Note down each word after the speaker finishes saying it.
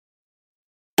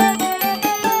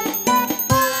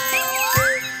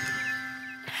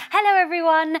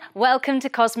everyone, welcome to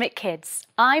Cosmic Kids.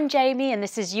 I'm Jamie and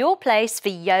this is your place for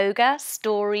yoga,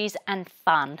 stories and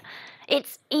fun.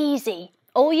 It's easy.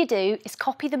 All you do is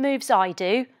copy the moves I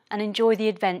do and enjoy the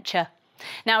adventure.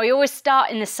 Now we always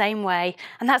start in the same way,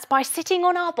 and that's by sitting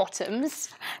on our bottoms,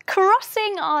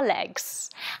 crossing our legs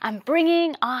and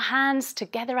bringing our hands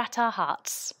together at our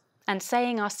hearts and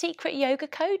saying our secret yoga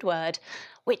code word,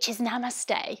 which is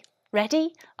Namaste.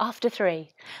 Ready? After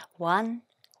 3. 1,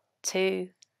 2,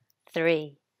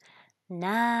 3.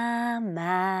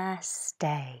 Namaste.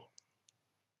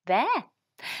 There.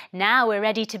 Now we're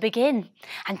ready to begin.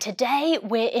 And today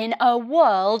we're in a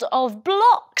world of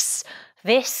blocks.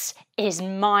 This is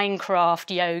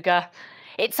Minecraft yoga.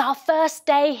 It's our first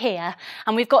day here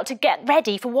and we've got to get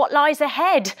ready for what lies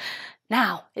ahead.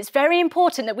 Now, it's very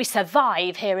important that we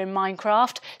survive here in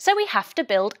Minecraft, so we have to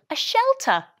build a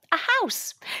shelter. A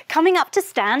house. Coming up to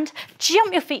stand,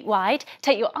 jump your feet wide,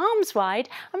 take your arms wide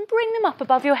and bring them up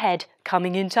above your head.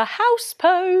 Coming into house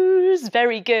pose.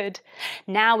 Very good.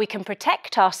 Now we can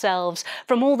protect ourselves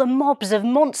from all the mobs of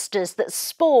monsters that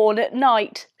spawn at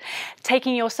night.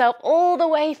 Taking yourself all the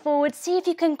way forward, see if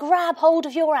you can grab hold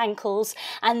of your ankles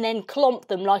and then clomp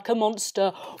them like a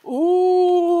monster. Ooh.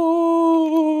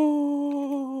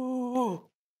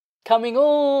 Coming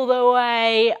all the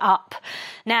way up.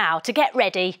 Now, to get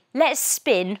ready, let's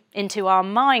spin into our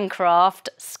Minecraft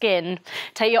skin.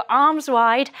 Take your arms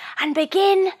wide and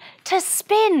begin to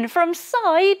spin from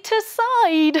side to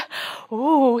side.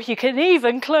 Ooh, you can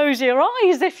even close your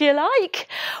eyes if you like.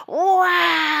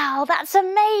 Wow, that's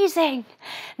amazing.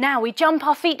 Now we jump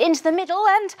our feet into the middle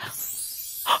and...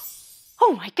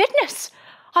 Oh my goodness,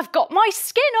 I've got my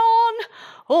skin on.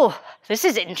 Oh, this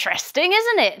is interesting,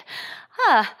 isn't it?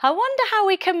 I wonder how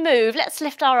we can move. Let's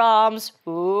lift our arms.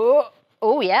 Ooh.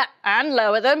 Oh yeah, and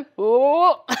lower them.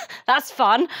 Ooh, that's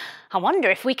fun. I wonder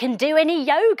if we can do any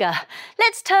yoga.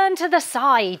 Let's turn to the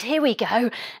side. Here we go.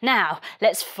 Now,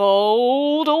 let's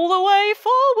fold all the way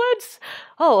forwards.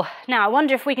 Oh, now I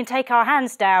wonder if we can take our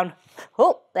hands down.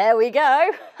 Oh, there we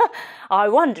go. I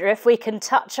wonder if we can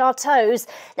touch our toes.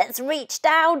 Let's reach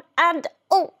down and,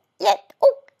 oh, yeah,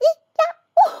 oh,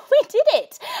 oh, we did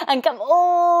it! And come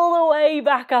all the way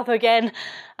back up again.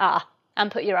 And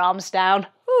put your arms down.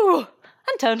 Ooh,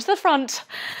 and turn to the front.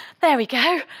 There we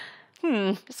go. It's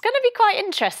going to be quite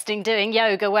interesting doing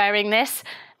yoga wearing this.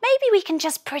 Maybe we can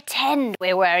just pretend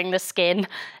we're wearing the skin.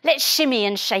 Let's shimmy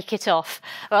and shake it off.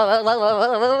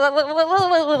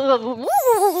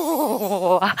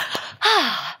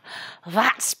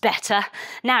 That's better.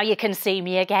 Now you can see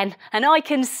me again, and I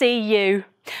can see you.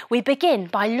 We begin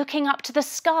by looking up to the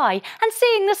sky and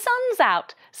seeing the sun's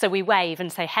out. So we wave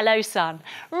and say, hello, sun.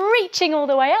 Reaching all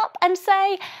the way up and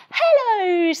say,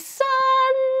 hello,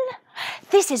 sun.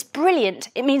 This is brilliant.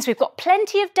 It means we've got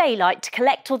plenty of daylight to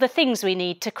collect all the things we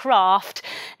need to craft.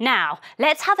 Now,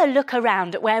 let's have a look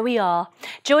around at where we are.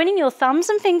 Joining your thumbs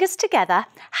and fingers together,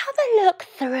 have a look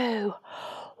through.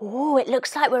 Oh, it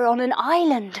looks like we're on an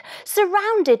island,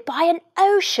 surrounded by an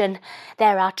ocean.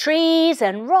 There are trees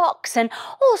and rocks and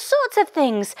all sorts of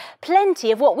things.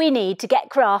 Plenty of what we need to get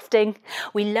crafting.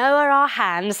 We lower our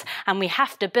hands and we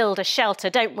have to build a shelter,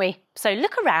 don't we? So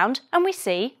look around and we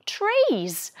see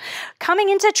trees. Coming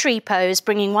into tree pose,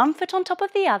 bringing one foot on top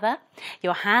of the other,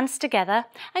 your hands together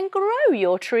and grow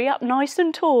your tree up nice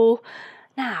and tall.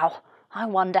 Now, I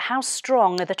wonder how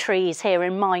strong are the trees here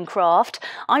in Minecraft.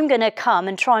 I'm going to come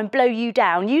and try and blow you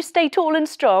down. You stay tall and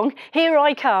strong. Here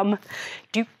I come.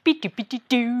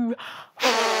 Doopy-doopy-doo-doo.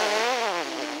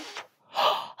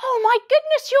 Oh my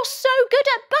goodness, you're so good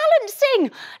at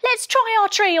balancing. Let's try our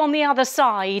tree on the other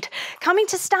side. Coming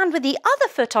to stand with the other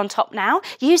foot on top now,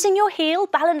 using your heel,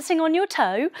 balancing on your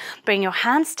toe. Bring your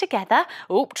hands together.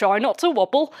 Oh, try not to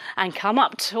wobble. And come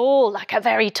up tall, like a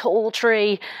very tall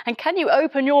tree. And can you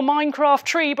open your Minecraft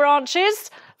tree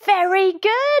branches? Very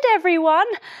good, everyone.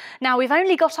 Now we've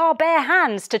only got our bare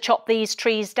hands to chop these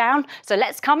trees down, so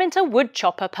let's come into wood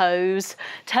chopper pose.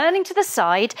 Turning to the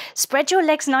side, spread your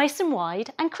legs nice and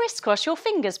wide and crisscross your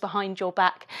fingers behind your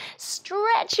back.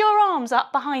 Stretch your arms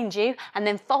up behind you and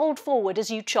then fold forward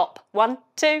as you chop. 1,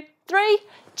 2, 3,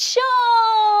 chop!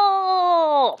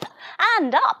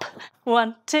 And up.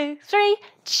 1, 2, 3,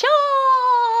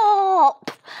 chop!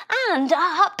 And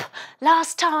up.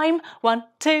 Last time. 1,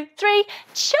 2, 3,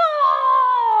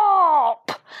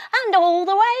 chop! And all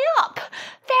the way up.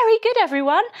 Very good,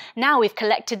 everyone. Now we've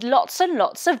collected lots and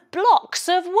lots of blocks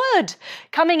of wood.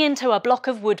 Coming into a block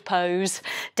of wood pose.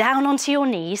 Down onto your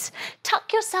knees.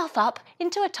 Tuck yourself up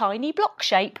into a tiny block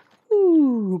shape.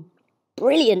 Ooh.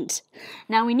 Brilliant.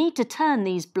 Now we need to turn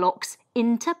these blocks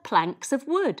into planks of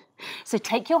wood. So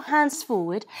take your hands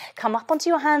forward, come up onto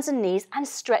your hands and knees and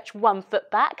stretch 1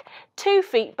 foot back, 2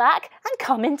 feet back and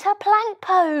come into plank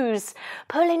pose.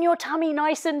 Pulling your tummy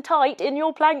nice and tight in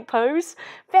your plank pose.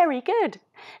 Very good.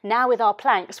 Now with our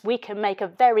planks we can make a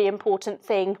very important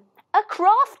thing. A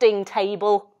crafting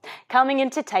table. Coming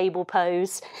into table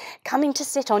pose. Coming to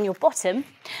sit on your bottom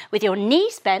with your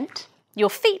knees bent, your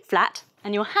feet flat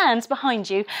and your hands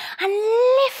behind you and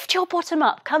lift your bottom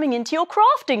up, coming into your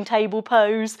crafting table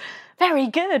pose. Very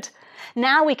good.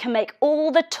 Now we can make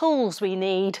all the tools we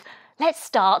need. Let's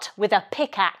start with a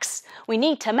pickaxe. We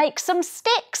need to make some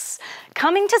sticks.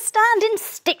 Coming to stand in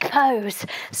stick pose,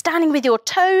 standing with your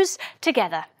toes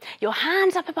together, your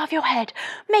hands up above your head,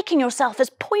 making yourself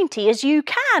as pointy as you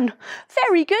can.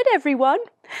 Very good, everyone.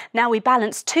 Now we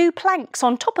balance 2 planks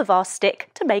on top of our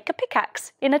stick to make a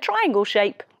pickaxe in a triangle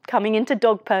shape. Coming into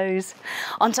dog pose.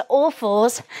 Onto all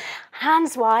fours,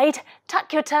 hands wide,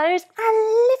 tuck your toes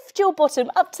and lift your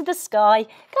bottom up to the sky,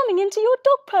 coming into your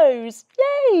dog pose.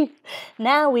 Yay!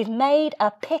 Now we've made a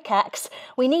pickaxe,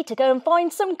 we need to go and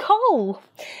find some coal.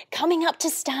 Coming up to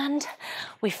stand,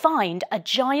 we find a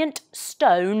giant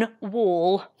stone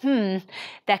wall.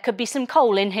 There could be some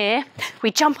coal in here.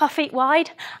 We jump our feet wide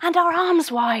and our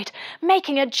arms wide,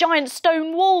 making a giant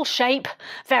stone wall shape.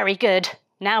 Very good.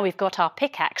 Now we've got our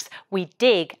pickaxe, we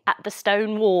dig at the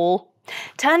stone wall.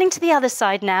 Turning to the other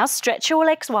side now, stretch your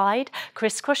legs wide,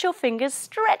 crisscross your fingers,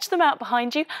 stretch them out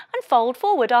behind you and fold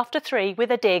forward after 3 with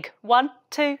a dig. 1,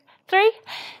 2, 3,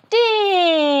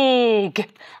 dig!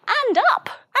 And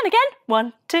up, and again,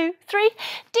 1, 2, 3,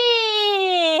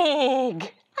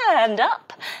 dig! And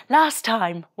up. Last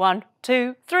time, 1,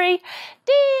 2, 3,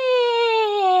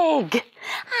 dig!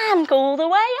 And all the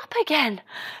way up again.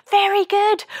 Very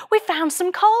good. We found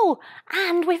some coal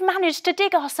and we've managed to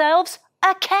dig ourselves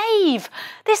a cave.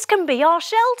 This can be our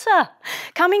shelter.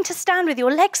 Coming to stand with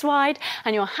your legs wide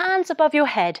and your hands above your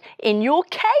head in your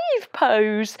cave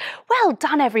pose. Well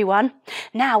done, everyone.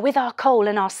 Now with our coal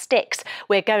and our sticks,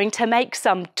 we're going to make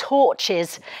some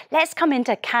torches. Let's come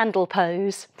into candle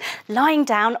pose. Lying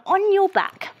down on your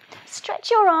back.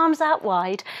 Stretch your arms out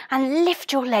wide and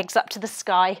lift your legs up to the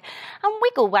sky and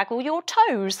wiggle waggle your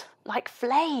toes like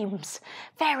flames.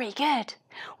 Very good.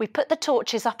 We put the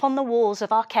torches up on the walls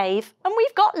of our cave and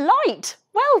we've got light.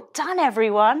 Well done,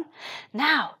 everyone.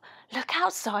 Now look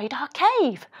outside our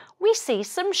cave. We see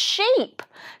some sheep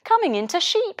coming into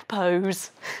sheep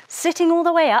pose. Sitting all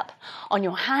the way up on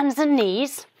your hands and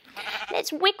knees.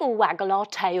 Let's wiggle waggle our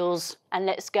tails and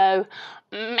let's go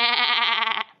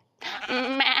meh.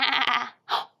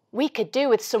 We could do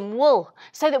with some wool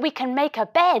so that we can make a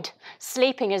bed.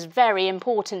 Sleeping is very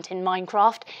important in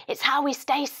Minecraft. It's how we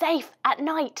stay safe at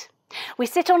night. We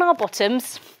sit on our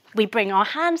bottoms, we bring our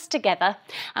hands together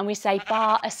and we say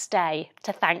ba a stay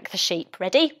to thank the sheep.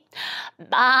 Ready?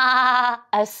 Ba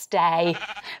a stay.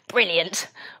 Brilliant.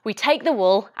 We take the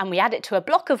wool and we add it to a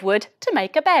block of wood to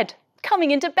make a bed.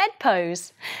 Coming into bed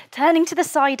pose. Turning to the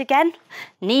side again,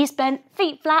 knees bent,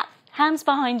 feet flat, hands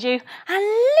behind you and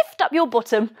lift up your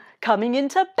bottom, coming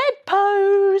into bed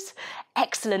pose.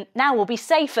 Excellent, now we'll be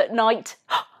safe at night.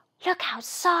 Look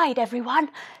outside, everyone,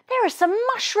 there are some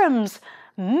mushrooms.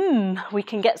 We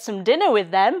can get some dinner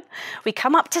with them. We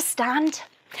come up to stand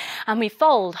and we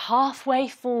fold halfway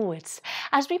forwards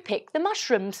as we pick the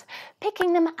mushrooms,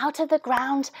 picking them out of the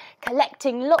ground,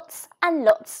 collecting lots and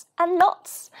lots and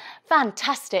lots.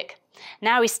 Fantastic.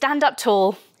 Now we stand up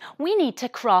tall. We need to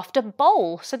craft a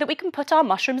bowl so that we can put our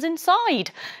mushrooms inside.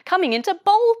 Coming into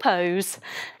bowl pose.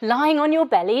 Lying on your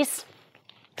bellies.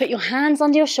 Put your hands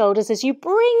under your shoulders as you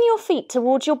bring your feet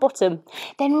towards your bottom.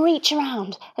 Then reach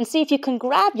around and see if you can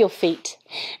grab your feet.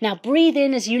 Now breathe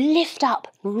in as you lift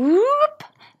up. Whoop.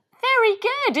 Very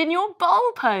good in your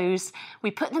bowl pose.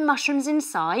 We put the mushrooms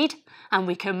inside and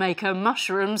we can make a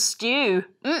mushroom stew.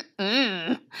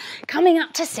 Coming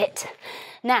up to sit.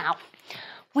 Now,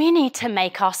 we need to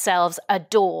make ourselves a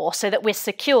door so that we're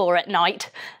secure at night.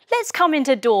 Let's come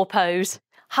into door pose.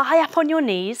 High up on your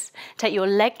knees, take your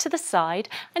leg to the side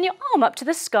and your arm up to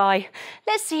the sky.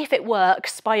 Let's see if it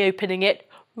works by opening it.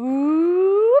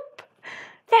 Whoop.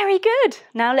 Very good.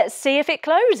 Now let's see if it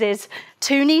closes.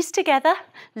 2 knees together,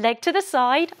 leg to the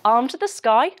side, arm to the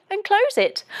sky and close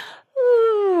it.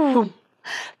 Ooh.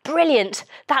 Brilliant.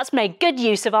 That's made good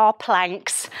use of our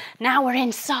planks. Now we're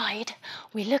inside.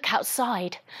 We look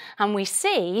outside and we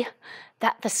see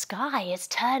that the sky is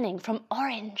turning from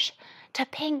orange to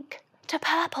pink to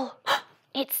purple.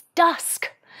 It's dusk.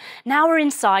 Now we're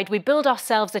inside, we build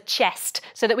ourselves a chest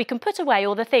so that we can put away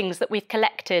all the things that we've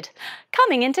collected.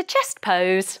 Coming into chest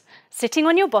pose, sitting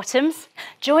on your bottoms,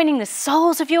 joining the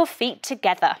soles of your feet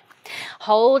together.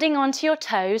 Holding onto your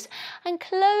toes and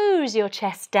close your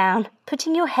chest down,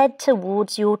 putting your head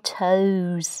towards your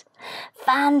toes.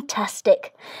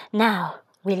 Fantastic. Now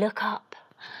we look up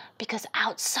because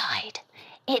outside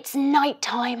it's night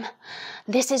time.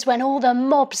 This is when all the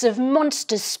mobs of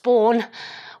monsters spawn.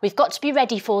 We've got to be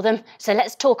ready for them, so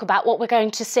let's talk about what we're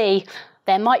going to see.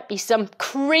 There might be some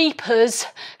creepers.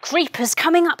 Creepers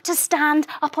coming up to stand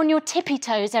up on your tippy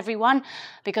toes, everyone,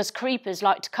 because creepers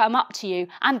like to come up to you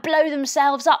and blow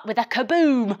themselves up with a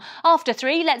kaboom. After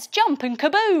 3, let's jump and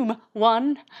kaboom.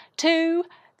 1, 2,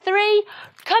 3,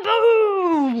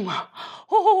 kaboom!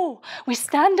 Oh, we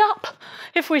stand up.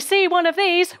 If we see one of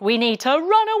these, we need to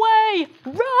run away.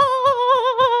 Run!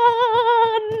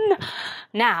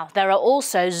 Now, there are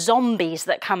also zombies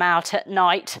that come out at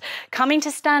night, coming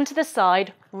to stand to the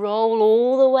side. Roll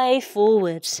all the way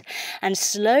forwards and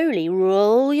slowly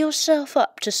roll yourself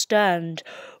up to stand.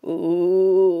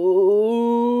 Ooh.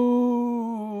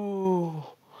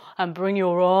 And bring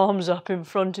your arms up in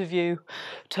front of you.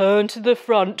 Turn to the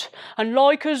front and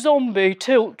like a zombie,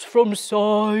 tilt from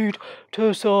side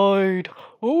to side.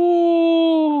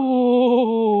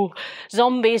 Ooh!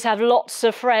 Zombies have lots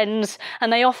of friends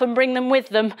and they often bring them with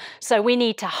them, so we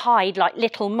need to hide like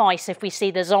little mice if we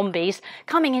see the zombies.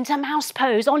 Coming into mouse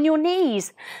pose on your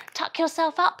knees. Tuck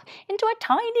yourself up into a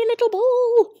tiny little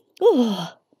ball. Ooh.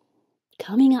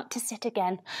 Coming up to sit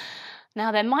again.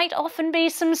 Now there might often be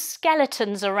some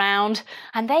skeletons around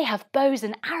and they have bows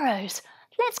and arrows.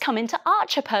 Let's come into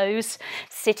archer pose.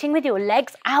 Sitting with your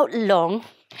legs out long.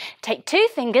 Take 2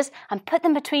 fingers and put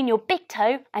them between your big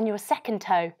toe and your second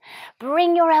toe.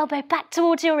 Bring your elbow back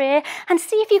towards your ear and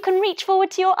see if you can reach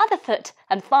forward to your other foot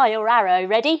and fire your arrow.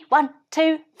 Ready? 1,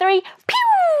 2, 3,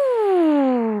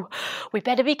 pew! We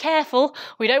better be careful.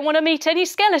 We don't want to meet any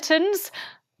skeletons.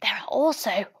 There are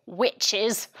also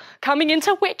witches coming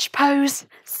into witch pose,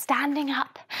 standing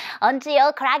up onto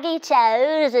your craggy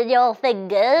toes and your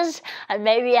fingers and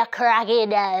maybe a craggy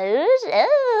nose.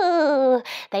 Oh,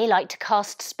 they like to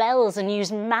cast spells and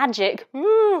use magic.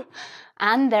 Ooh.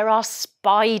 And there are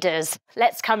spiders.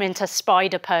 Let's come into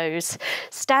spider pose.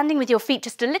 Standing with your feet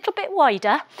just a little bit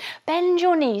wider, bend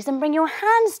your knees and bring your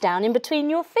hands down in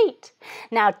between your feet.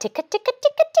 Now ticka, ticka,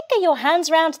 ticka, ticka your hands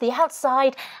round to the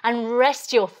outside and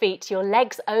rest your feet, your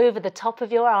legs over the top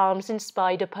of your arms in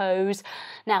spider pose.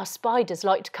 Now spiders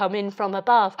like to come in from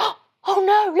above. Oh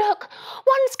no, look,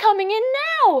 one's coming in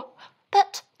now.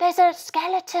 But there's a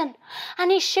skeleton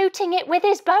and he's shooting it with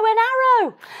his bow and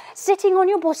arrow. Sitting on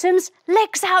your bottoms,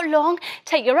 legs out long,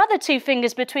 take your other 2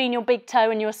 fingers between your big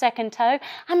toe and your second toe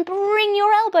and bring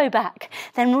your elbow back.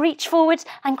 Then reach forwards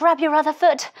and grab your other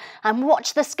foot and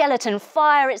watch the skeleton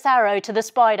fire its arrow to the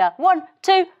spider. 1,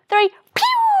 2, 3,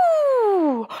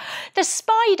 pew! The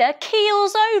spider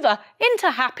keels over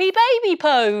into happy baby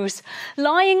pose.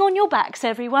 Lying on your backs,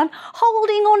 everyone,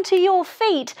 holding onto your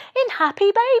feet in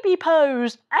happy baby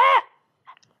pose. Ah!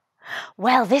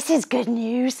 Well, this is good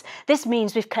news. This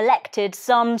means we've collected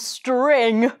some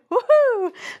string.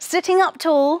 Woohoo! Sitting up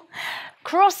tall,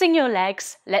 crossing your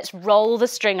legs. Let's roll the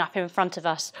string up in front of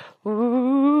us.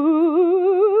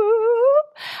 Ooh.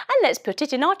 And let's put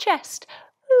it in our chest.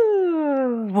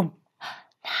 Ooh.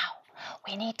 Now,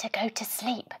 we need to go to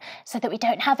sleep so that we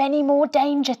don't have any more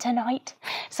danger tonight.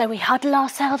 So we huddle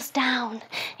ourselves down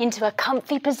into a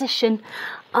comfy position,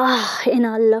 in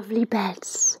our lovely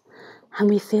beds, and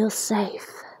we feel safe.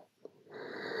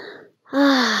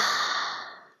 In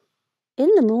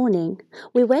the morning,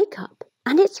 we wake up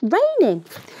and it's raining.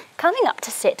 Coming up to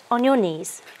sit on your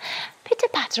knees,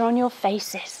 pitter-patter on your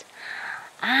faces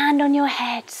and on your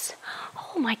heads.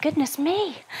 Oh my goodness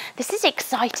me, this is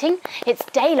exciting. It's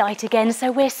daylight again,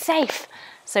 so we're safe.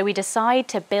 So we decide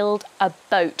to build a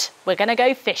boat. We're going to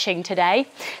go fishing today.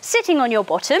 Sitting on your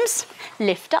bottoms,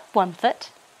 lift up 1 foot,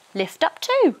 lift up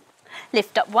 2,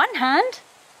 lift up 1 hand,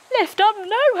 lift up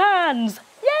no hands.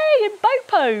 Yay, in boat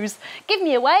pose. Give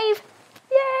me a wave.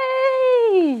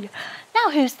 Yay. Now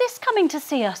who's this coming to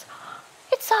see us?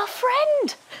 It's our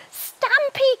friend,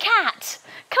 Stampy Cat.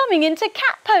 Coming into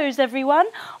cat pose, everyone,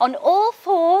 on all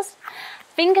 4s.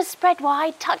 Fingers spread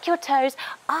wide, tuck your toes,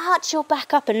 arch your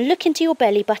back up and look into your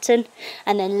belly button,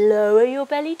 and then lower your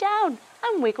belly down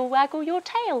and wiggle waggle your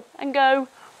tail and go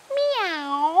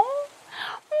meow,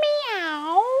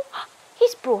 meow.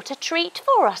 He's brought a treat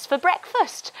for us for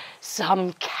breakfast.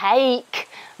 Some cake.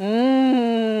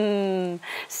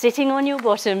 Sitting on your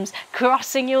bottoms,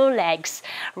 crossing your legs,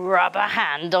 rub a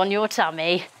hand on your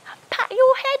tummy. pat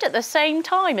your head at the same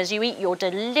time as you eat your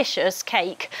delicious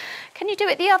cake. Can you do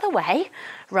it the other way?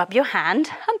 Rub your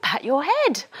hand and pat your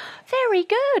head. Very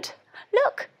good.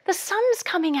 Look, the sun's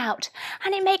coming out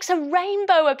and it makes a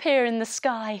rainbow appear in the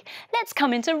sky. Let's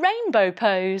come into rainbow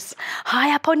pose.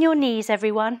 High up on your knees,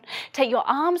 everyone. Take your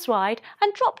arms wide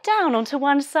and drop down onto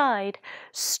one side.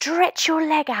 Stretch your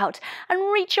leg out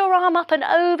and reach your arm up and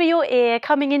over your ear,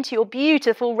 coming into your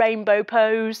beautiful rainbow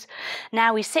pose.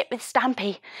 Now we sit with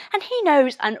Stampy and he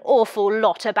knows an awful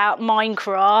lot about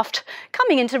Minecraft.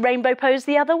 Coming into rainbow pose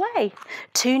the other way.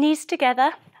 Two knees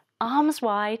together. Arms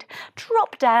wide,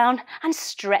 drop down and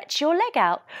stretch your leg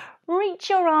out. Reach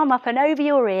your arm up and over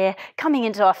your ear, coming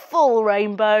into a full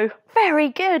rainbow. Very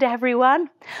good,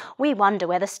 everyone. We wonder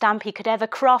whether Stampy could ever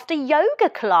craft a yoga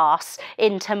class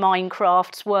into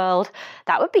Minecraft's world.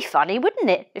 That would be funny, wouldn't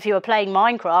it, if you were playing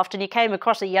Minecraft and you came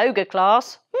across a yoga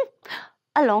class?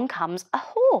 Along comes a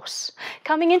horse.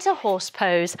 Coming into horse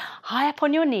pose, high up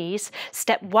on your knees,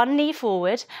 step one knee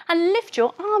forward and lift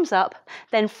your arms up.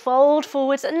 Then fold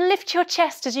forwards and lift your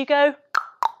chest as you go.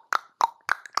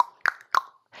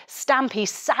 Stampy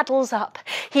saddles up.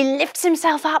 He lifts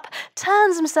himself up,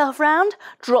 turns himself round,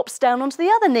 drops down onto the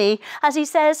other knee as he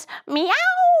says, meow,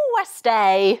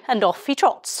 stay, and off he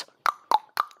trots.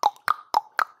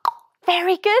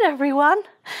 Very good, everyone.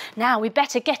 Now we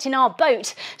better get in our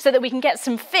boat so that we can get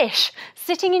some fish.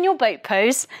 Sitting in your boat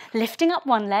pose, lifting up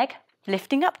one leg,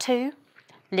 lifting up two,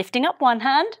 lifting up one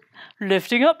hand,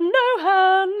 lifting up no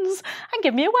hands, and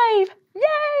give me a wave.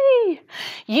 Yay!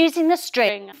 Using the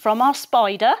string from our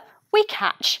spider, we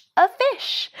catch a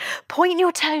fish. Point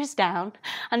your toes down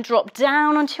and drop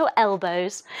down onto your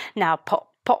elbows. Now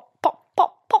pop, pop, pop,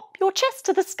 pop, pop your chest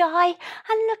to the sky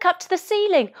and look up to the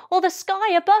ceiling or the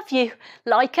sky above you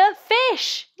like a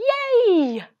fish.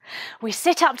 Yay! We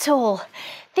sit up tall.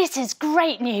 This is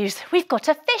great news. We've got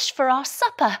a fish for our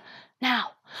supper.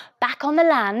 Now, back on the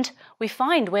land, we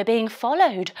find we're being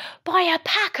followed by a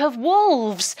pack of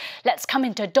wolves. Let's come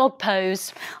into dog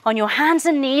pose. On your hands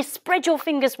and knees, spread your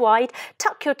fingers wide,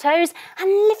 tuck your toes and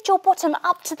lift your bottom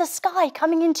up to the sky,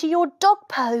 coming into your dog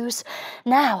pose.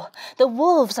 Now, the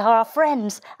wolves are our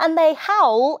friends and they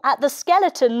howl at the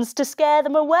skeletons to scare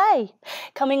them away.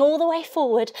 Coming all the way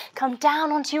forward, come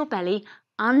down onto your belly,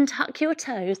 untuck your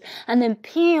toes and then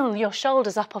peel your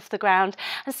shoulders up off the ground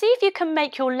and see if you can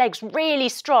make your legs really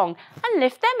strong and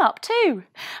lift them up too.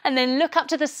 And then look up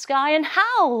to the sky and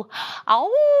howl. Ow!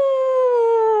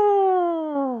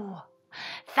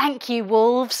 Thank you,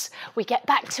 wolves. We get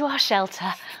back to our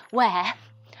shelter where,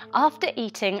 after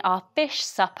eating our fish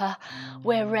supper,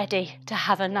 we're ready to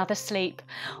have another sleep.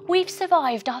 We've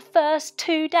survived our first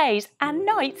 2 days and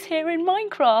nights here in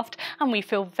Minecraft and we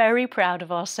feel very proud of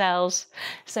ourselves.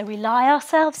 So we lie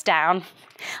ourselves down,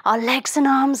 our legs and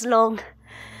arms long,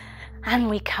 and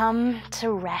we come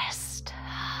to rest.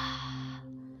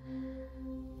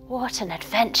 What an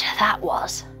adventure that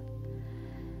was.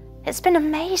 It's been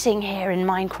amazing here in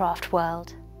Minecraft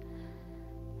world.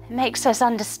 It makes us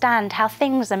understand how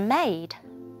things are made.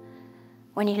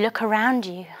 When you look around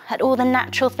you at all the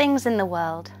natural things in the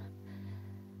world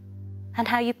and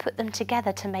how you put them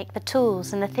together to make the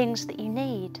tools and the things that you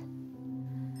need.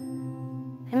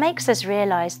 It makes us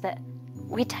realise that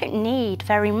we don't need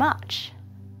very much.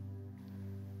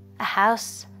 A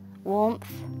house, warmth,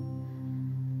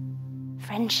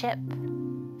 friendship,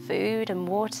 food and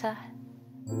water.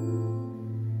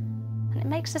 It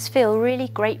makes us feel really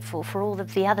grateful for all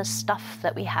of the other stuff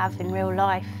that we have in real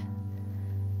life.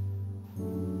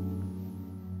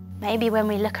 Maybe when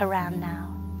we look around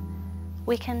now,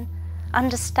 we can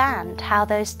understand how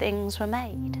those things were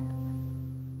made,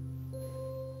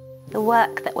 the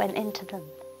work that went into them,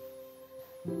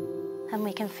 and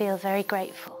we can feel very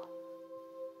grateful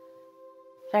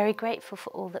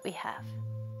for all that we have.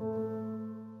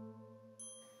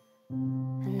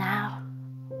 And now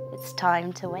it's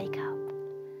time to wake up.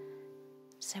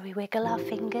 So we wiggle our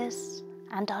fingers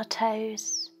and our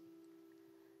toes.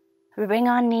 We bring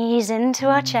our knees into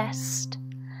our chest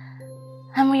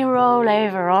and we roll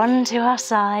over onto our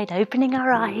side, opening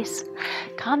our eyes,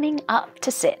 coming up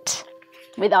to sit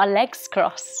with our legs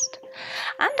crossed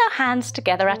and our hands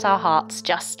together at our hearts,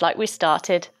 just like we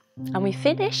started. And we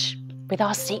finish with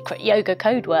our secret yoga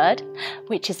code word,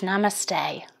 which is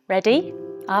namaste. Ready?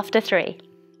 After 3.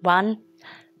 1,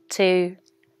 2,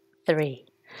 3.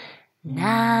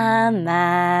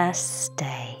 Namaste.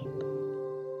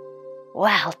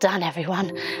 Well done,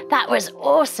 everyone. That was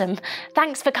awesome.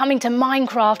 Thanks for coming to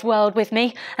Minecraft World with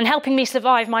me and helping me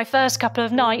survive my first couple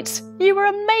of nights. You were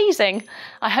amazing.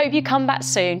 I hope you come back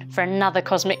soon for another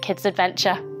Cosmic Kids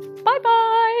adventure.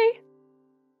 Bye-bye.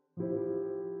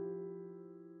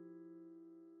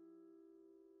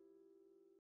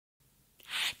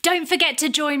 Don't forget to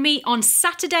join me on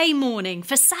Saturday morning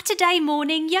for Saturday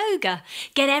morning yoga.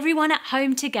 Get everyone at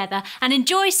home together and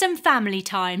enjoy some family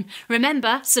time.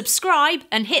 Remember, subscribe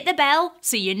and hit the bell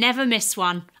so you never miss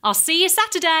one. I'll see you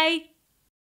Saturday.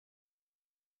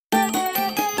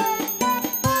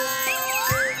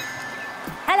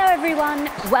 Hello everyone,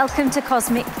 welcome to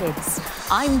Cosmic Kids.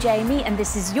 I'm Jamie and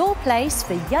this is your place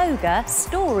for yoga,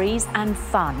 stories and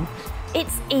fun.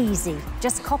 It's easy,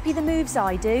 just copy the moves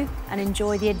I do and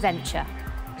enjoy the adventure.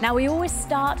 Now we always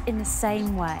start in the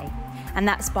same way, and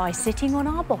that's by sitting on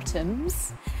our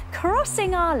bottoms,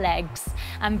 crossing our legs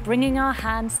and bringing our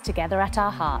hands together at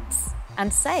our hearts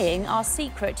and saying our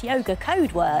secret yoga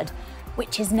code word,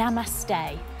 which is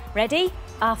Namaste. Ready?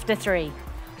 After 3.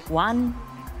 1,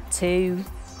 2,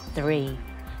 3.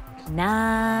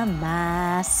 Namaste.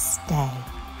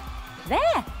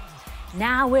 There.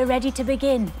 Now we're ready to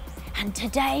begin. And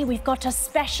today we've got a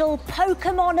special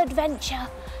Pokémon adventure.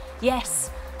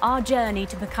 Yes, our journey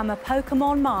to become a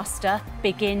Pokémon master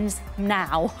begins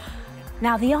now.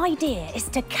 Now the idea is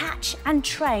to catch and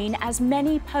train as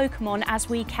many Pokémon as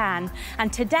we can.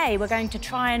 And today we're going to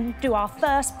try and do our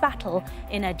first battle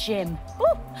in a gym.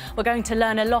 Ooh, we're going to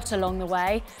learn a lot along the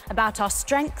way about our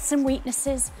strengths and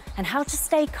weaknesses and how to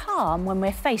stay calm when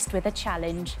we're faced with a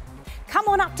challenge. Come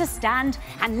on up to stand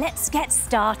and let's get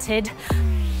started.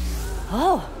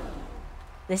 Oh,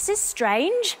 this is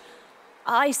strange.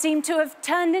 I seem to have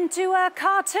turned into a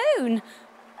cartoon,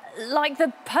 like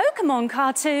the Pokémon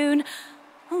cartoon.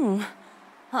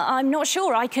 I'm not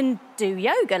sure I can do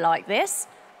yoga like this.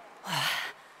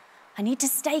 I need to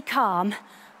stay calm.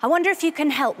 I wonder if you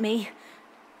can help me.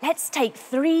 Let's take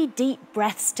 3 deep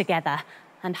breaths together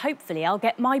and hopefully I'll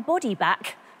get my body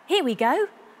back. Here we go.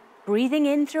 Breathing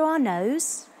in through our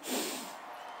nose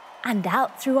and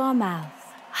out through our mouth.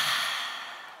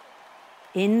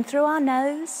 In through our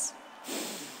nose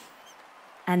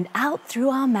and out through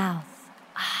our mouth.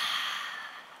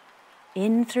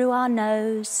 In through our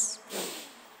nose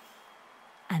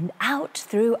and out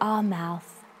through our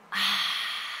mouth.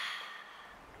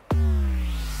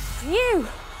 Phew!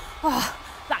 Oh,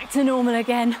 back to normal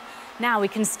again. Now we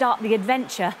can start the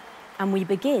adventure and we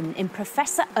begin in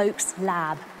Professor Oak's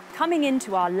lab. Coming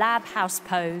into our lab house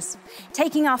pose,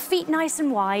 taking our feet nice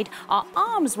and wide, our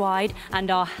arms wide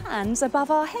and our hands above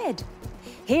our head.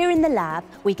 Here in the lab,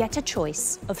 we get a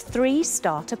choice of 3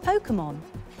 starter Pokémon.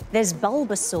 There's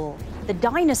Bulbasaur, the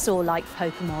dinosaur-like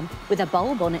Pokémon with a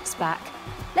bulb on its back.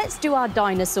 Let's do our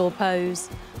dinosaur pose.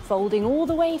 Folding all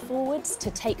the way forwards to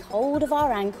take hold of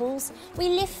our ankles, we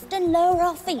lift and lower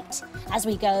our feet as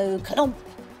we go clomp,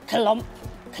 clomp,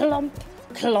 clomp,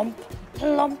 clomp,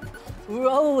 clomp.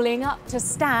 Rolling up to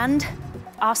stand.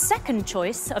 Our second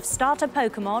choice of starter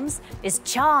Pokémons is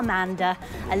Charmander,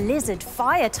 a lizard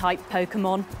fire-type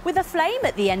Pokémon with a flame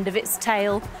at the end of its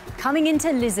tail. Coming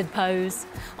into lizard pose.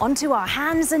 Onto our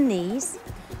hands and knees.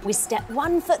 We step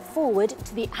 1 foot forward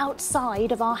to the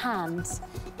outside of our hands.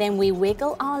 Then we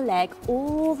wiggle our leg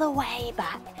all the way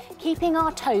back, keeping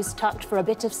our toes tucked for a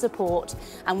bit of support.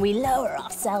 And we lower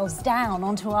ourselves down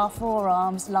onto our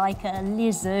forearms like a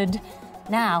lizard.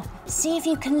 Now, see if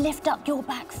you can lift up your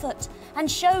back foot and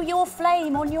show your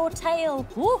flame on your tail.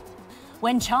 Woo!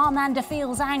 When Charmander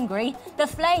feels angry, the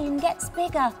flame gets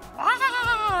bigger.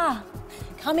 Ah!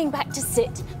 Coming back to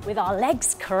sit with our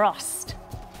legs crossed.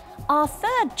 Our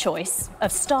third choice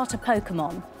of starter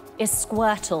Pokémon is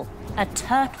Squirtle, a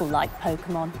turtle-like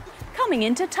Pokémon. Coming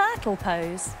into turtle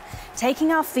pose.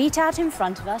 Taking our feet out in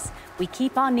front of us, we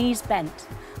keep our knees bent.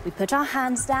 We put our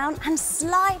hands down and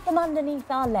slide them underneath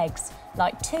our legs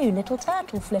like 2 little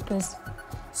turtle flippers.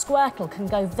 Squirtle can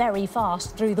go very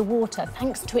fast through the water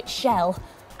thanks to its shell,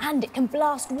 and it can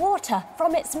blast water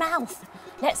from its mouth.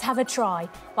 Let's have a try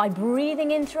by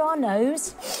breathing in through our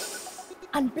nose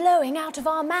and blowing out of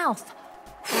our mouth.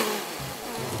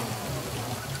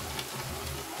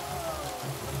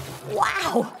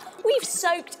 Wow, we've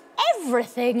soaked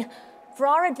everything. For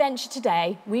our adventure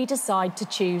today, we decide to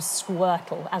choose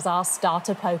Squirtle as our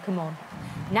starter Pokémon.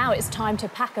 Now it's time to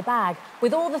pack a bag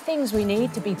with all the things we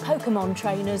need to be Pokémon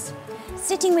trainers.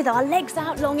 Sitting with our legs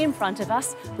out long in front of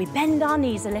us, we bend our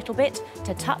knees a little bit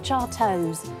to touch our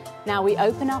toes. Now we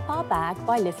open up our bag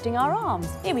by lifting our arms.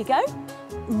 Here we go.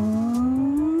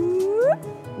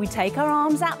 We take our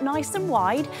arms out nice and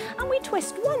wide and we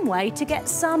twist one way to get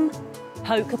some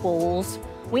Pokeballs.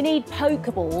 We need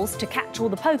Pokeballs to catch all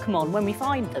the Pokemon when we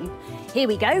find them. Here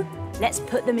we go. Let's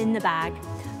put them in the bag.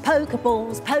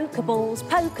 Pokeballs, Pokeballs,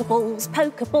 Pokeballs,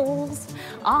 Pokeballs.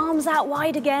 Arms out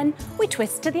wide again. We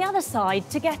twist to the other side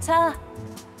to get a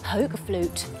Poker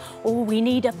flute. Oh, we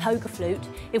need a poker flute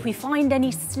if we find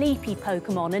any sleepy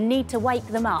Pokemon and need to wake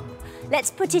them up. Let's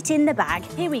put it in the bag.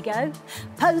 Here we go.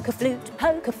 Poker flute,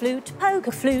 poker flute,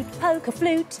 poker flute, poker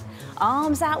flute.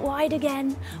 Arms out wide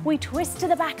again. We twist to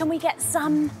the back and we get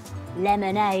some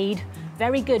lemonade.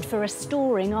 Very good for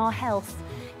restoring our health.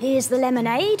 Here's the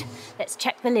lemonade. Let's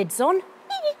check the lids on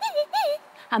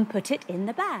and put it in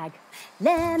the bag.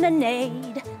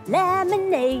 Lemonade,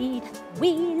 lemonade,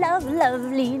 we love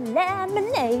lovely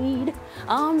lemonade.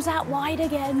 Arms out wide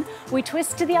again. We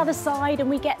twist to the other side and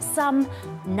we get some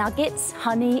nuggets,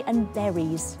 honey and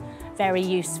berries. Very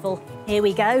useful. Here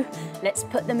we go. Let's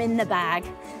put them in the bag.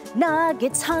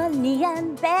 Nuggets, honey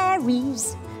and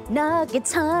berries.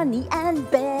 Nuggets, honey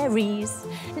and berries.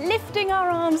 Lifting our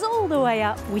arms all the way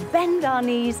up, we bend our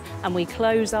knees and we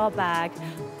close our bag.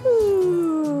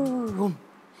 Ooh.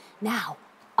 Now,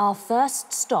 our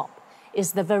first stop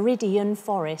is the Viridian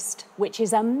Forest, which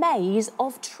is a maze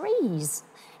of trees.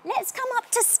 Let's come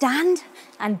up to stand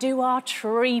and do our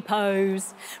tree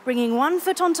pose. Bringing one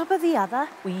foot on top of the other,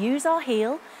 we use our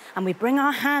heel and we bring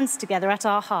our hands together at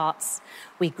our hearts.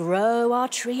 We grow our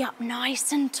tree up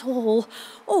nice and tall.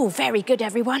 Oh, very good,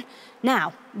 everyone.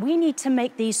 Now, we need to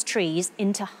make these trees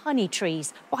into honey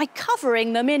trees by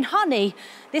covering them in honey.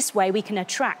 This way we can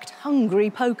attract hungry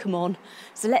Pokemon.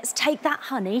 So let's take that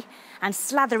honey and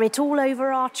slather it all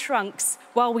over our trunks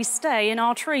while we stay in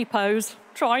our tree pose.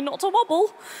 Try not to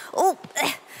wobble. Oh,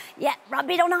 yeah, rub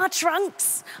it on our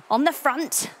trunks, on the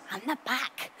front and the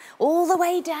back, all the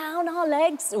way down our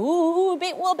legs. Ooh, a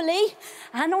bit wobbly.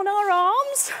 And on our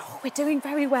arms. Oh, we're doing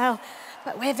very well,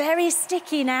 but we're very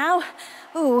sticky now.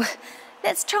 Ooh,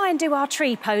 let's try and do our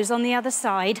tree pose on the other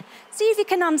side. See if you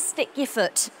can unstick your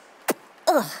foot.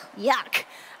 Ugh, yuck.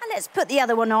 And let's put the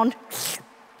other one on.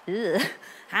 Ugh.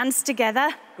 Hands together,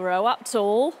 grow up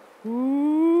tall.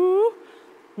 Ooh.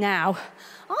 Now,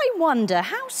 I wonder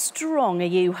how strong are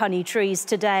you honey trees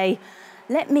today?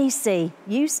 Let me see.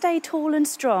 You stay tall and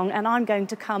strong and I'm going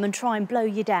to come and try and blow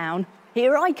you down.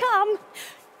 Here I come.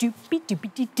 Doopy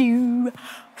doopy dee doo.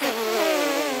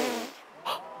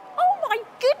 Oh my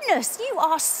goodness, you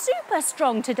are super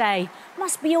strong today.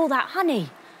 Must be all that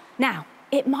honey. Now,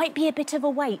 it might be a bit of a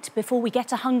wait before we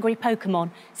get a hungry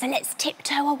Pokemon, so let's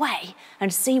tiptoe away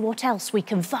and see what else we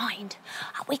can find.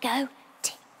 Up we go.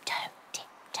 Tiptoe,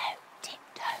 tiptoe,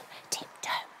 tiptoe,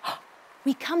 tiptoe.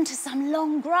 We come to some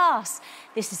long grass.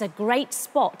 This is a great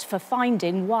spot for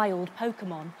finding wild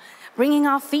Pokemon. Bringing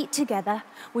our feet together,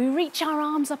 we reach our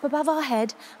arms up above our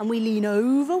head and we lean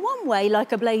over one way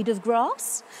like a blade of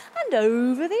grass and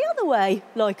over the other way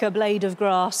like a blade of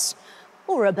grass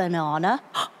or a banana.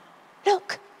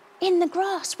 Look, in the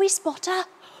grass we spot a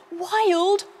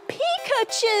wild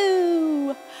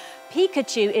Pikachu.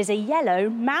 Pikachu is a yellow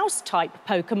mouse-type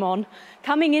Pokemon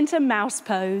coming into mouse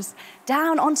pose.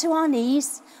 Down onto our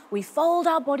knees, we fold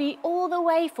our body all the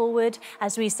way forward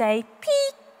as we say, Pikachu.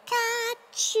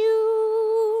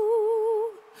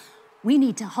 We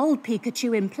need to hold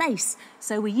Pikachu in place,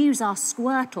 so we use our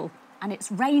Squirtle and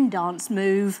its rain dance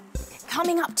move.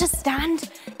 Coming up to stand,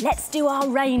 let's do our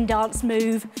rain dance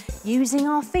move, using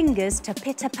our fingers to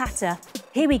pitter-patter.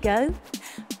 Here we go.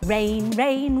 Rain,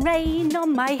 rain, rain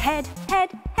on my head,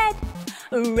 head, head.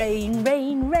 Rain,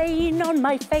 rain, rain on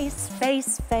my face,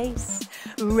 face, face.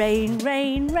 Rain,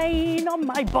 rain, rain on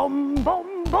my bum,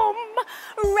 bum, bum.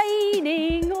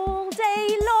 Raining all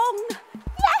day long.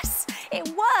 Yes, it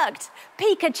worked.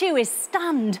 Pikachu is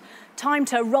stunned. Time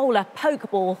to roll a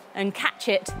Pokeball and catch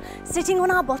it. Sitting on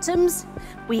our bottoms,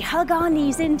 we hug our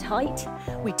knees in tight.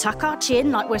 We tuck our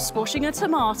chin like we're squashing a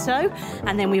tomato,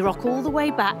 and then we rock all the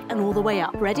way back and all the way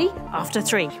up. Ready? After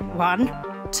 3. 1,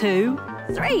 2,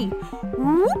 3.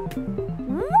 Whoop.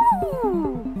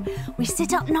 Woo. We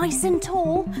sit up nice and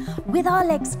tall with our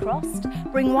legs crossed.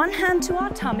 Bring one hand to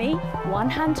our tummy, one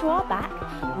hand to our back.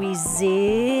 We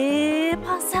zip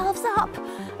ourselves up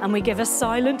and we give a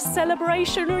silent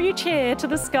celebratory cheer to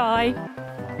the sky.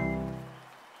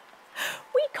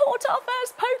 We caught our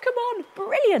first Pokemon.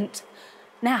 Brilliant.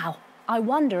 Now, I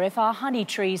wonder if our honey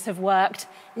trees have worked.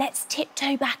 Let's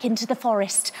tiptoe back into the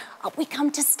forest. Up we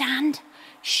come to stand.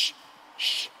 Shh,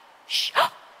 shh, shh.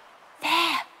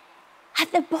 There,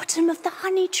 at the bottom of the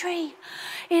honey tree,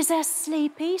 is a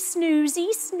sleepy,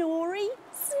 snoozy, snory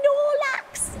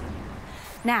Snorlax.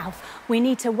 Now, we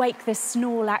need to wake this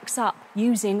Snorlax up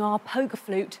using our poker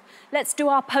flute. Let's do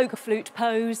our poker flute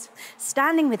pose.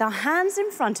 Standing with our hands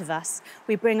in front of us,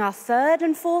 we bring our 3rd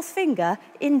and 4th finger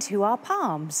into our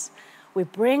palms. We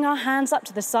bring our hands up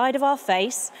to the side of our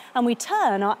face and we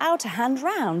turn our outer hand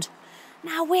round.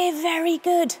 Now we're very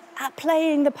good at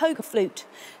playing the poker flute.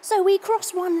 So we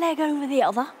cross one leg over the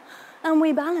other and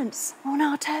we balance on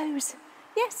our toes.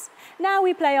 Yes, now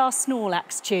we play our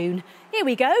Snorlax tune. Here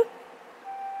we go.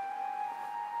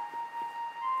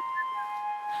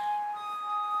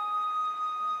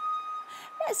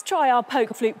 Let's try our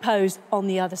poker flute pose on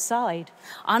the other side.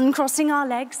 Uncrossing our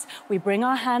legs, we bring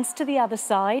our hands to the other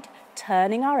side,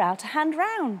 turning our outer hand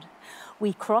round.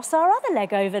 We cross our other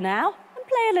leg over now and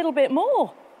play a little bit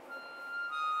more.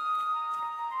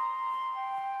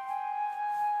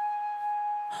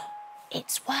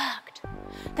 It's worked.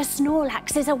 The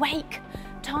Snorlax is awake.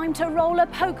 Time to roll a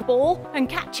Pokeball and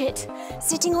catch it.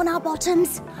 Sitting on our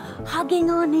bottoms, hugging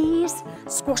our knees,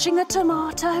 squashing a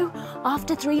tomato.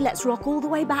 After 3, let's rock all the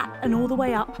way back and all the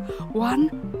way up.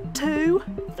 1, 2,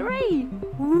 3.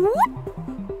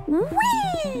 Whoop!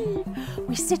 Whee!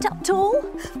 We sit up tall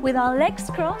with our legs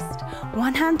crossed.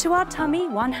 One hand to our tummy,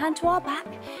 one hand to our back.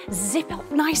 Zip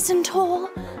up nice and tall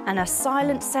and a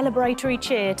silent celebratory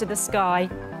cheer to the sky.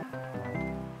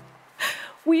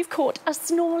 We've caught a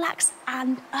Snorlax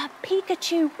and a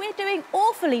Pikachu. We're doing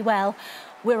awfully well.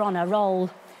 We're on a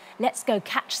roll. Let's go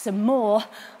catch some more.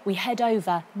 We head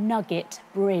over Nugget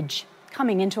Bridge,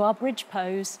 coming into our bridge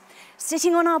pose.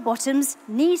 Sitting on our bottoms,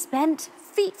 knees bent,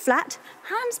 feet flat,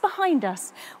 hands behind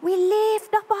us. We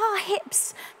lift up our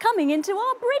hips, coming into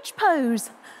our bridge pose.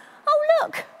 Oh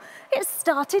look, it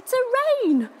started to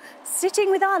rain.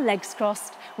 Sitting with our legs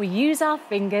crossed, we use our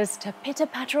fingers to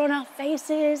pitter-patter on our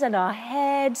faces and our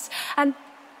heads. And,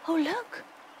 oh look,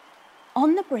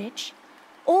 on the bridge,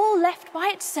 all left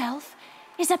by itself,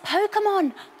 is a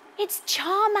Pokémon. It's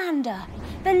Charmander,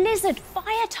 the lizard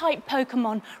fire-type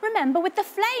Pokémon. Remember, with the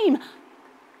flame.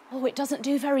 Oh, it doesn't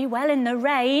do very well in the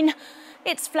rain.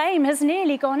 Its flame has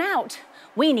nearly gone out.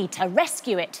 We need to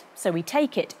rescue it, so we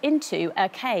take it into a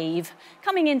cave.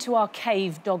 Coming into our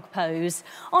cave dog pose,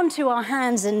 onto our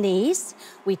hands and knees,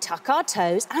 we tuck our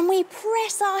toes and we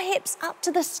press our hips up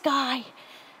to the sky.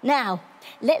 Now,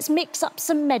 let's mix up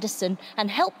some medicine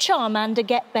and help Charmander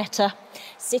get better.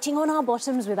 Sitting on our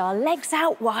bottoms with our legs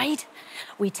out wide,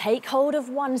 we take hold of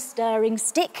one stirring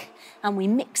stick and we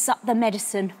mix up the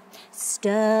medicine.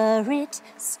 Stir it,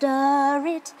 stir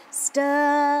it,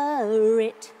 stir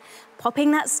it.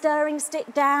 Popping that stirring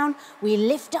stick down, we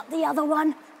lift up the other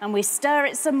one and we stir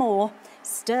it some more.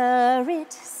 Stir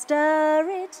it, stir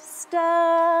it,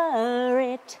 stir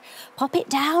it. Pop it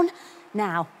down.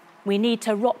 Now, we need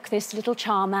to rock this little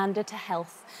Charmander to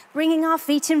health. Bringing our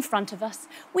feet in front of us,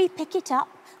 we pick it up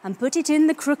and put it in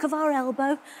the crook of our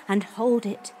elbow and hold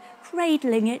it,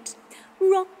 cradling it.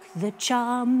 Rock the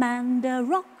Charmander,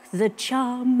 rock the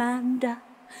Charmander.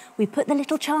 We put the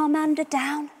little Charmander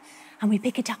down and we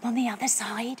pick it up on the other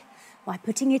side by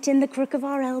putting it in the crook of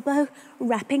our elbow,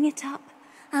 wrapping it up,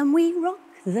 and we rock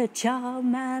the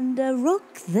Charmander,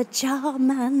 rock the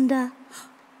Charmander.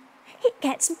 It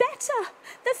gets better.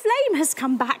 The flame has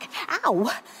come back.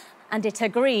 Ow! And it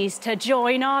agrees to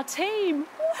join our team.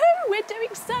 Woohoo! We're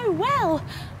doing so well.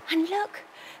 And look,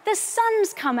 the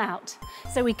sun's come out.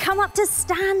 So we come up to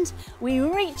stand, we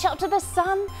reach up to the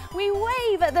sun, we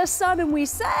wave at the sun and we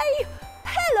say,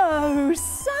 "Hello,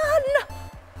 sun!"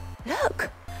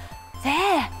 Look,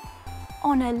 there,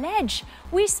 on a ledge,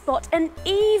 we spot an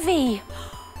Eevee,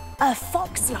 a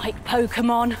fox-like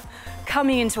Pokémon.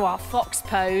 Coming into our fox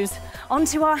pose,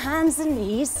 onto our hands and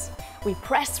knees, we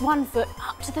press one foot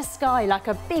up to the sky like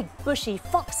a big bushy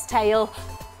foxtail.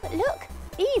 But look,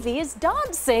 Eevee is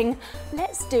dancing.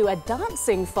 Let's do a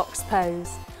dancing fox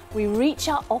pose. We reach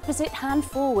our opposite hand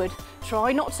forward.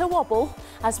 Try not to wobble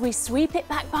as we sweep it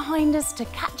back behind us to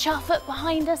catch our foot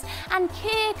behind us and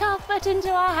kick our foot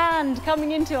into our hand,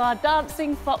 coming into our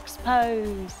dancing fox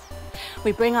pose.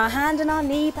 We bring our hand and our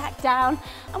knee back down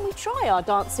and we try our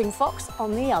dancing fox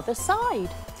on the other side.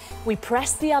 We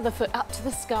press the other foot up to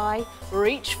the sky,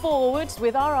 reach forwards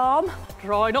with our arm,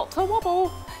 try not to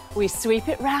wobble. We sweep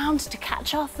it round to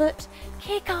catch our foot,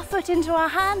 kick our foot into our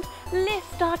hand,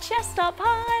 lift our chest up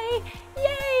high.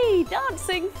 Yay!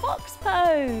 Dancing fox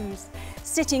pose.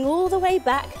 Sitting all the way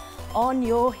back on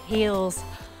your heels.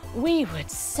 We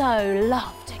would so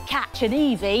love to catch an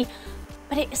Eevee,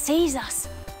 but it sees us.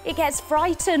 It gets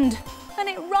frightened and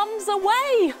it runs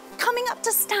away. Coming up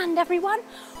to stand, everyone.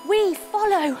 We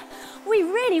follow. We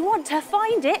really want to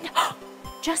find it.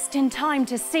 Just in time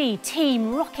to see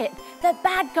Team Rocket, the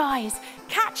bad guys,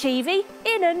 catch Eevee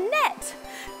in a net.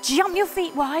 Jump your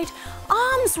feet wide,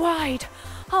 arms wide.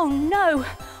 Oh no,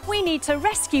 we need to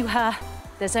rescue her.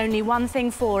 There's only one thing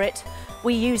for it.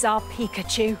 We use our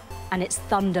Pikachu and its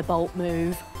Thunderbolt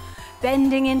move.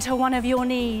 Bending into one of your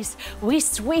knees, we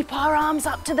sweep our arms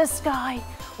up to the sky.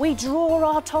 We draw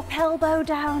our top elbow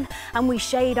down and we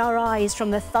shade our eyes from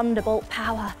the thunderbolt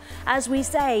power as we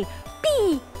say,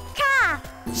 Pikachu!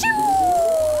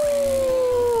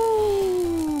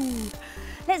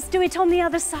 Let's do it on the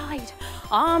other side.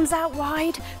 Arms out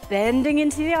wide, bending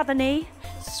into the other knee,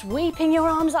 sweeping your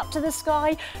arms up to the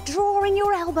sky, drawing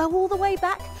your elbow all the way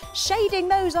back, shading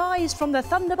those eyes from the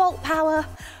thunderbolt power.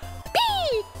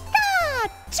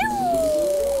 Pikachu!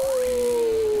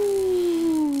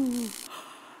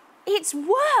 It's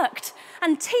worked!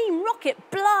 And Team Rocket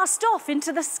blast off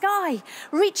into the sky,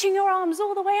 reaching your arms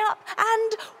all the way up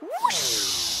and whoosh!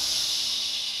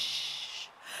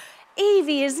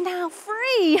 Evie is now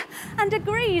free and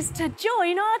agrees to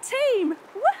join our team.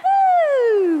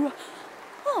 Woohoo!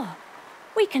 Oh,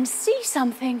 we can see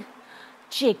something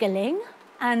jiggling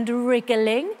and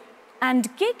wriggling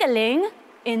and giggling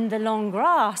in the long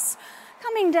grass.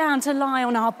 Coming down to lie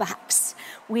on our backs,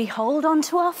 we hold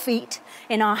onto our feet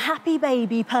in our happy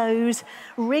baby pose,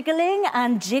 wriggling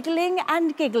and jiggling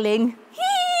and giggling.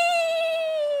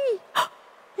 Hee!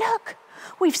 Look,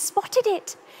 we've spotted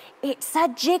it. It's a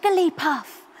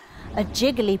Jigglypuff. A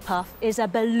Jigglypuff is a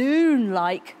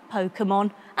balloon-like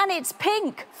Pokémon, and it's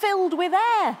pink, filled with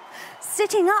air.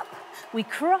 Sitting up, we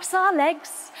cross our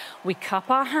legs, we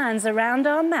cup our hands around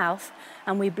our mouth,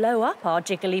 and we blow up our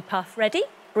Jigglypuff. Ready?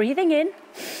 Breathing in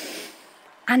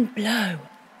and blow.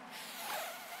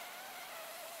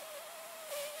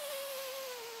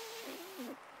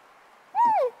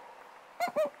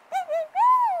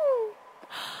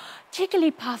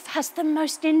 Jigglypuff has the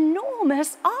most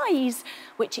enormous eyes,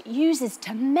 which it uses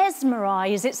to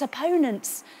mesmerise its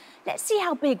opponents. Let's see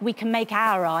how big we can make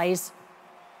our eyes.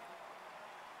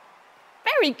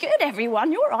 Very good,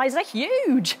 everyone. Your eyes are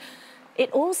huge.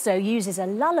 It also uses a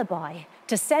lullaby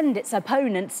to send its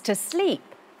opponents to sleep.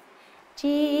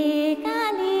 Jigglypuff,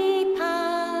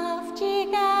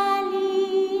 Jigglypuff,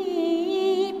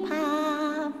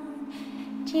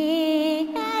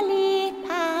 Jigglypuff,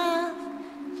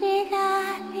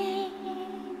 Jiggly.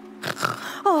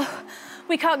 Oh,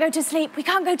 we can't go to sleep, we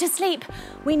can't go to sleep.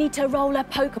 We need to roll a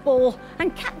Pokeball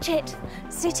and catch it.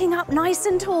 Sitting up nice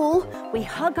and tall, we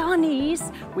hug our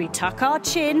knees, we tuck our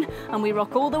chin, and we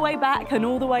rock all the way back and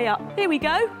all the way up. Here we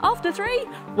go, after 3.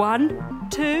 1,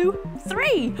 2,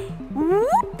 3.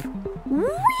 Whoop!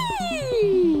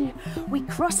 Whee! We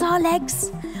cross our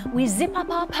legs, we zip up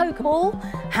our Pokeball,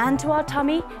 hand to our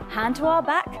tummy, hand to our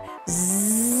back,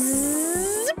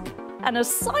 zip, and a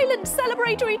silent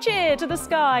celebratory cheer to the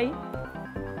sky.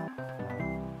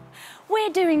 We're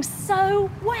doing so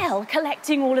well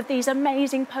collecting all of these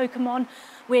amazing Pokémon.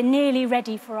 We're nearly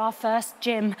ready for our first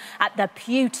gym at the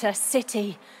Pewter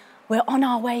City. We're on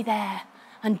our way there.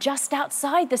 And just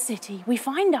outside the city, we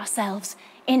find ourselves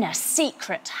in a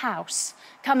secret house.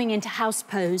 Coming into house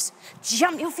pose.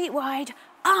 Jump your feet wide,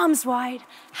 arms wide,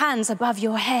 hands above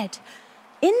your head.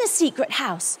 In the secret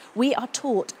house, we are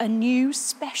taught a new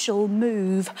special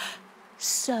move.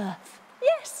 Surf.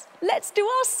 Yes. Let's do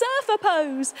our surfer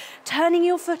pose. Turning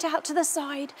your foot out to the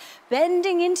side,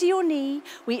 bending into your knee.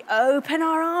 We open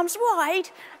our arms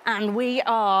wide and we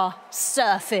are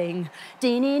surfing.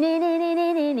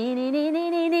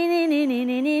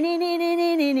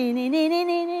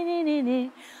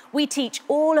 We teach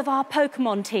all of our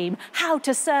Pokémon team how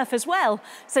to surf as well.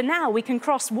 So now we can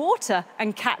cross water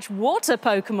and catch water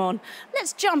Pokémon.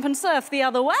 Let's jump and surf the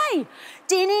other way.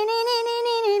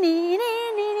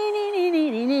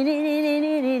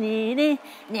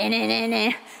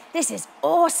 This is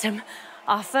awesome.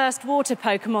 Our first water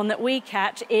Pokémon that we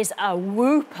catch is a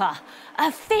Wooper,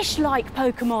 a fish-like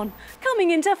Pokémon,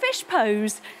 coming into fish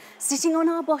pose. Sitting on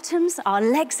our bottoms, our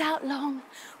legs out long.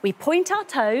 We point our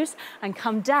toes and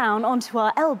come down onto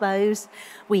our elbows.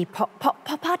 We pop, pop,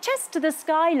 pop our chest to the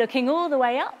sky, looking all the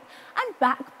way up and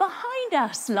back behind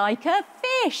us like a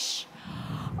fish.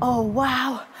 Oh,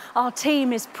 wow, our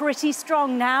team is pretty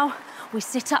strong now. We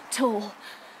sit up tall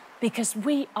because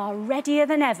we are readier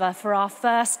than ever for our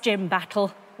first gym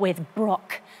battle with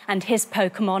Brock and his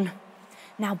Pokémon.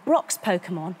 Now, Brock's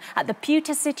Pokémon at the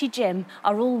Pewter City Gym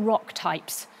are all rock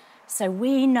types. So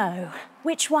we know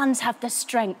which ones have the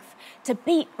strength to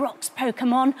beat Brock's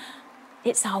Pokémon.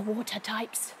 It's our water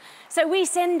types. So we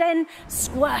send in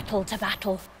Squirtle to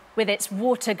battle with its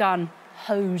water gun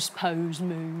hose pose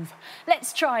move.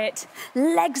 Let's try it.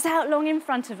 Legs out long in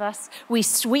front of us. We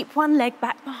sweep one leg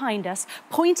back behind us,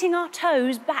 pointing our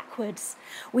toes backwards.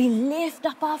 We lift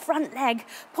up our front leg,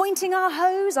 pointing our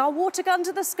hose, our water gun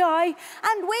to the sky,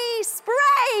 and we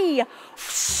spray.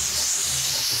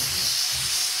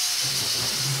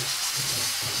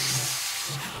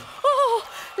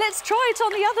 Let's try it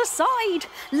on the other side.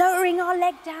 Lowering our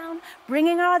leg down,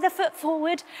 bringing our other foot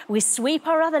forward. We sweep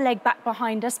our other leg back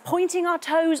behind us, pointing our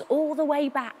toes all the way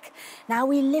back. Now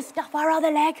we lift up our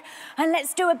other leg and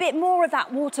let's do a bit more of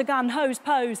that water gun hose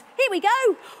pose. Here we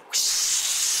go.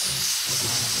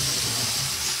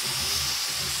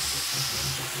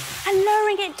 And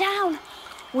lowering it down.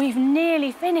 We've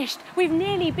nearly finished. We've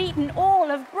nearly beaten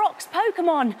all of Brock's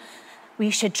Pokémon.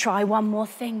 We should try one more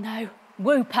thing though.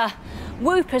 Wooper.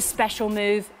 Wooper's special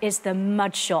move is the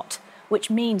mud shot, which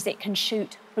means it can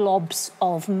shoot blobs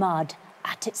of mud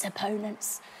at its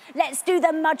opponents. Let's do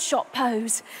the mud shot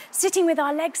pose. Sitting with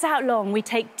our legs out long, we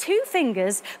take 2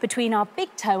 fingers between our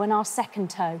big toe and our second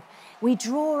toe. We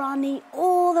draw our knee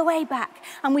all the way back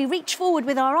and we reach forward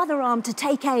with our other arm to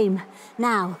take aim.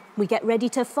 Now, we get ready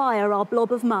to fire our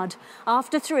blob of mud.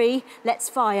 After 3, let's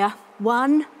fire.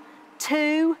 1,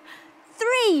 2,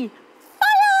 3. Fire!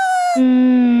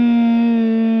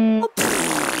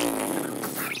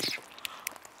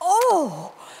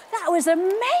 Oh, that was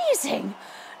amazing.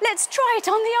 Let's try it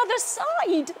on the other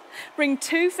side. Bring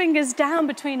 2 fingers down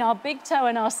between our big toe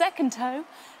and our second toe.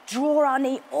 Draw our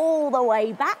knee all the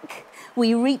way back.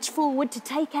 We reach forward to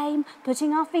take aim,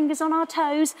 putting our fingers on our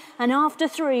toes. And after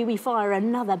 3, we fire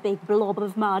another big blob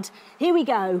of mud. Here we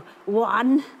go.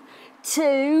 1,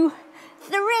 2,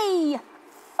 3. Fire!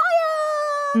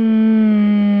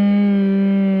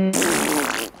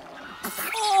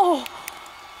 Oh,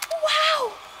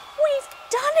 wow, we've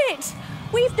done it.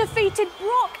 We've defeated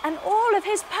Brock and all of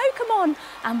his Pokémon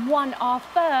and won our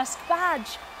first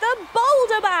badge, the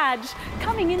Boulder Badge,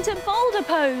 coming into Boulder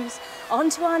Pose.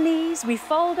 Onto our knees, we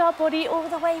fold our body all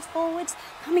the way forwards,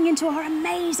 coming into our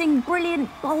amazing, brilliant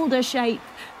boulder shape.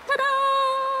 Ta-da!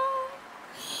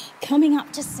 Coming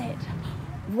up to sit.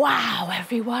 Wow,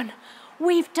 everyone.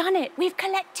 We've done it. We've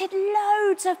collected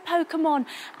loads of Pokémon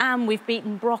and we've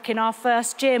beaten Brock in our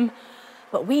first gym.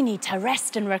 But we need to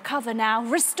rest and recover now,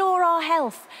 restore our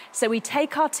health. So we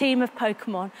take our team of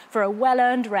Pokémon for a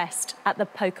well-earned rest at the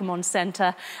Pokémon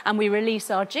Centre and we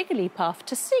release our Jigglypuff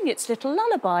to sing its little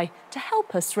lullaby to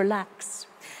help us relax.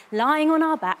 Lying on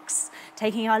our backs,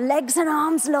 taking our legs and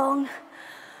arms long,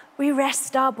 we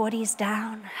rest our bodies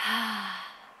down,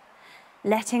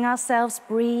 letting ourselves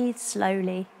breathe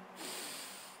slowly.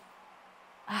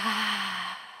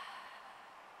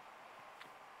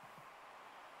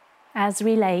 As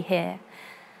we lay here,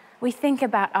 we think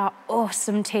about our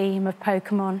awesome team of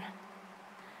Pokémon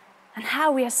and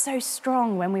how we are so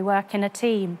strong when we work in a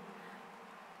team,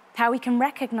 how we can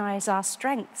recognise our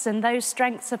strengths and those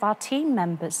strengths of our team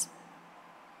members.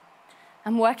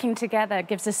 And working together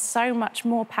gives us so much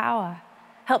more power,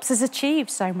 helps us achieve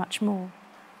so much more.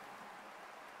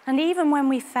 And even when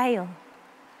we fail,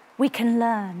 we can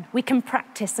learn, we can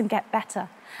practice and get better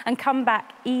and come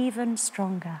back even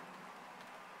stronger.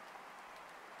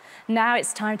 Now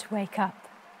it's time to wake up.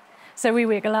 So we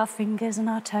wiggle our fingers and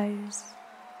our toes.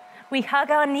 We hug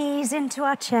our knees into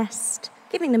our chest,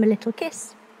 giving them a little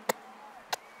kiss.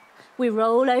 We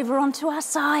roll over onto our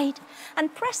side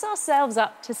and press ourselves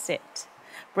up to sit,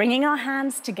 bringing our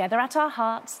hands together at our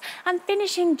hearts and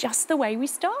finishing just the way we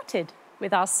started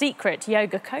with our secret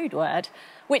yoga code word,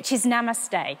 which is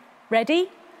Namaste. Ready?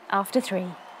 After 3.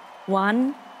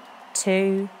 1,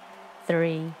 2,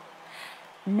 3.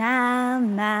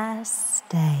 Namaste.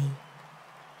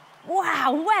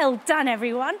 Wow, well done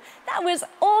everyone. That was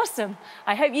awesome.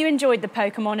 I hope you enjoyed the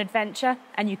Pokémon adventure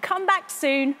and you come back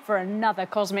soon for another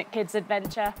Cosmic Kids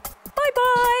adventure.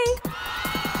 Bye-bye.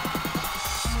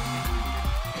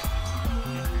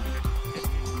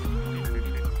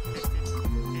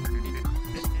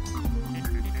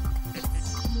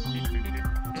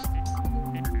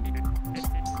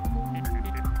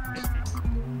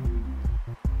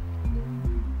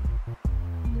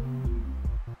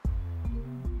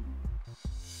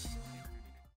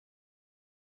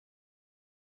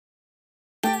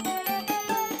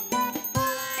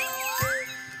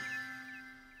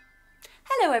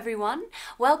 Hello everyone,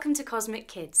 welcome to Cosmic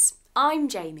Kids. I'm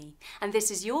Jamie and this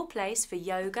is your place for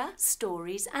yoga,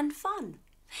 stories and fun.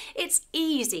 It's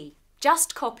easy,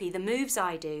 just copy the moves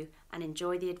I do and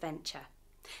enjoy the adventure.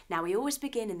 Now we always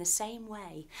begin in the same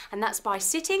way and that's by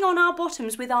sitting on our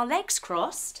bottoms with our legs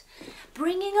crossed,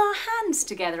 bringing our hands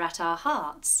together at our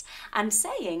hearts and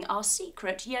saying our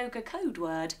secret yoga code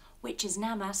word, which is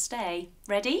Namaste.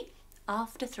 Ready?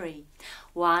 After 3.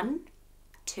 1,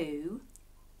 2,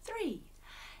 3.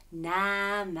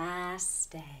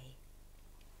 Namaste.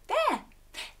 There!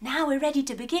 Now we're ready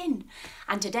to begin.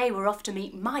 And today we're off to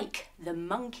meet Mike, the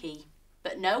monkey.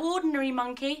 But no ordinary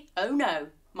monkey. Oh no.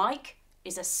 Mike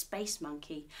is a space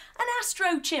monkey, an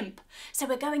astro chimp. So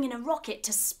we're going in a rocket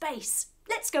to space.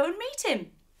 Let's go and meet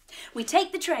him. We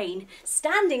take the train,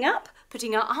 standing up,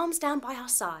 putting our arms down by our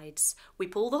sides. We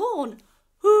pull the horn.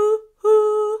 Hoo,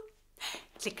 hoo.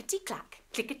 Clickety-clack,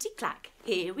 clickety-clack.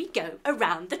 Here we go,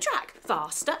 around the track.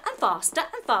 Faster and faster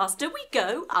and faster we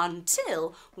go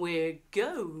until we're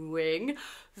going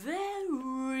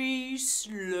very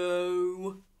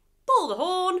slow. Pull the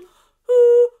horn.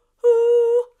 Hoo,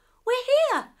 hoo. We're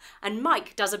here. And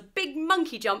Mike does a big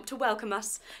monkey jump to welcome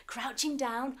us. Crouching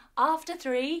down after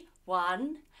 3.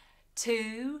 1,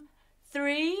 2,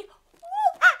 3.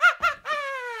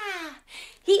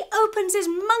 He opens his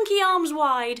monkey arms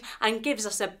wide and gives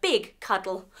us a big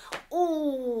cuddle.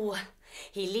 Ooh!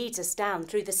 He leads us down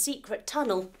through the secret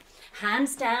tunnel.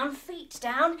 Hands down, feet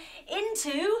down,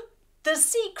 into the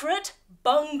secret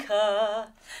bunker.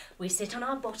 We sit on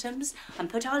our bottoms and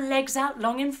put our legs out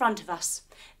long in front of us.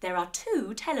 There are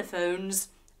 2 telephones,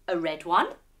 a red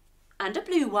one and a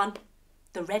blue one.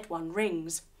 The red one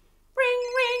rings. Ring,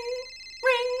 ring,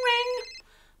 ring, ring.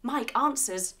 Mike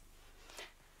answers.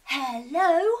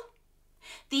 Hello?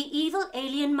 The evil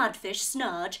alien mudfish,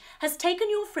 Snarge, has taken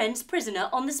your friends prisoner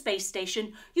on the space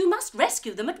station. You must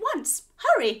rescue them at once.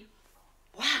 Hurry.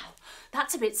 Wow,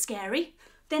 that's a bit scary.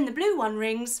 Then the blue one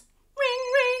rings. Ring,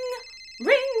 ring,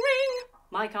 ring, ring.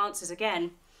 Mike answers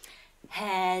again.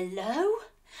 Hello?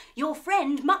 Your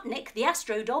friend Mutnik, the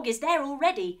astro dog, is there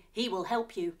already. He will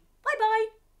help you. Bye-bye.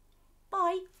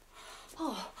 Bye.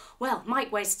 Oh, well,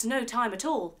 Mike wastes no time at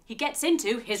all. He gets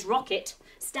into his rocket.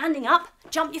 Standing up,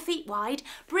 jump your feet wide,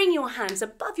 bring your hands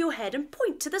above your head and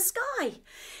point to the sky.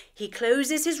 He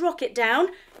closes his rocket down,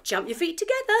 jump your feet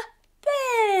together,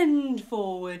 bend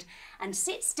forward and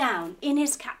sits down in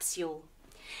his capsule.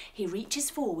 He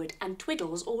reaches forward and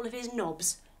twiddles all of his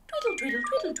knobs. Twiddle, twiddle,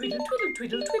 twiddle, twiddle, twiddle,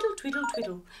 twiddle, twiddle, twiddle,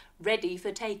 twiddle. Ready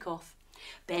for takeoff.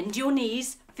 Bend your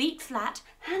knees, feet flat,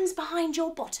 hands behind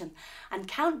your bottom and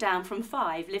count down from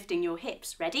 5, lifting your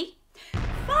hips. Ready?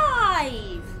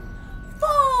 5,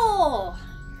 4,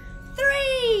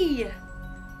 3,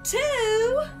 2,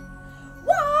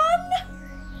 1,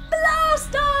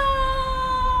 blast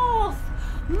off!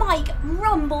 Mike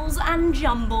rumbles and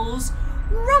jumbles,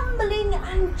 rumbling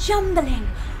and jumbling,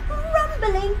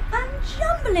 rumbling and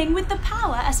jumbling with the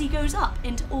power as he goes up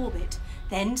into orbit.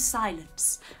 Then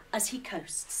silence as he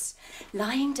coasts.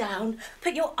 Lying down,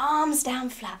 put your arms down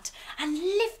flat and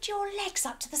lift your legs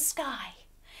up to the sky.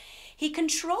 He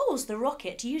controls the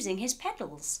rocket using his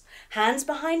pedals. Hands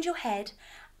behind your head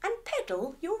and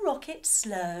pedal your rocket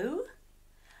slow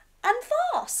and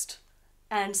fast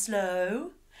and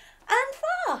slow and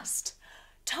fast.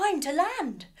 Time to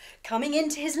land. Coming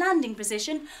into his landing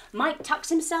position, Mike tucks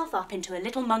himself up into a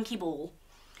little monkey ball.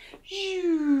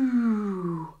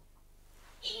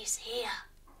 He's here.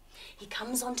 He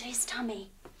comes onto his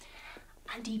tummy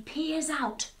and he peers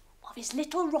out of his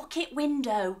little rocket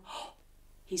window.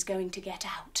 He's going to get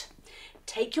out.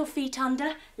 Take your feet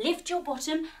under, lift your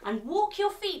bottom and walk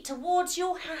your feet towards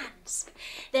your hands.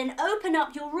 Then open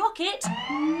up your rocket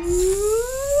and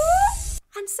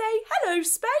say, hello,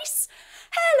 space.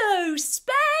 Hello,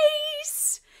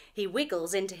 space. He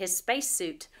wiggles into his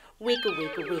spacesuit. Wiggle,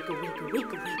 wiggle, wiggle, wiggle,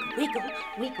 wiggle, wiggle,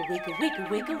 wiggle, wiggle, wiggle, wiggle,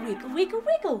 wiggle, wiggle, wiggle,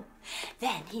 wiggle.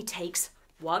 Then he takes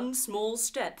one small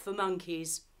step for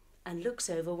monkeys and looks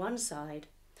over one side.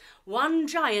 One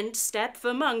giant step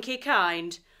for monkey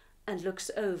kind and looks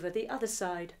over the other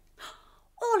side.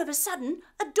 All of a sudden,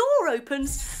 a door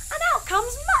opens and out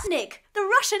comes Mutnik, the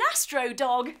Russian astro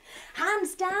dog.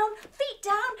 Hands down, feet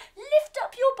down, lift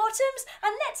up your bottoms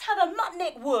and let's have a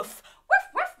Mutnik woof.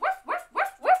 Woof, woof, woof, woof,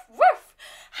 woof, woof, woof.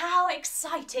 How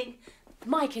exciting.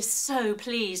 Mike is so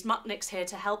pleased Mutnik's here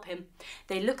to help him.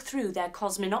 They look through their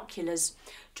cosminoculars.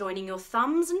 Joining your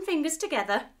thumbs and fingers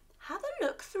together, have a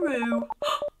look through.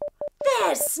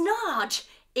 There's Snarge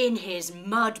in his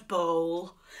mud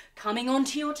bowl. Coming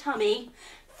onto your tummy,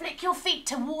 flick your feet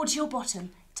towards your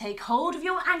bottom, take hold of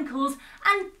your ankles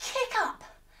and kick up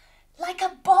like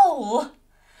a bowl.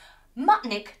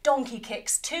 Mutnik donkey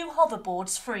kicks 2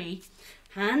 hoverboards free.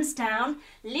 Hands down,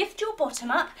 lift your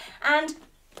bottom up and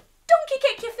donkey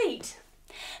kick your feet.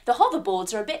 The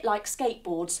hoverboards are a bit like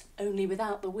skateboards, only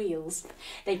without the wheels.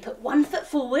 They put 1 foot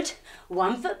forward,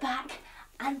 1 foot back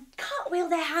and cartwheel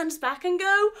their hands back and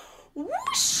go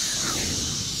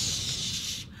whoosh.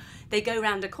 They go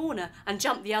round a corner and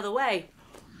jump the other way.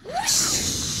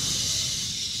 Whoosh.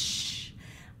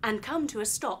 And come to a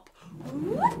stop.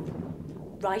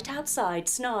 Right outside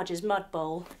Snarge's mud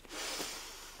bowl.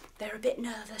 They're a bit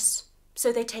nervous,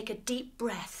 so they take a deep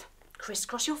breath.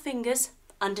 Crisscross your fingers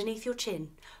underneath your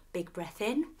chin. Big breath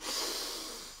in.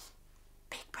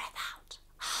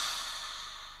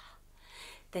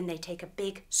 Then they take a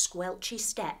big squelchy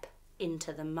step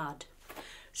into the mud.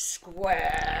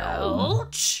 Squelch!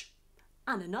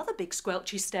 And another big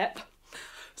squelchy step.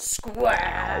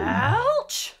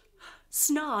 Squelch!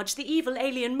 Snarge, the evil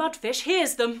alien mudfish,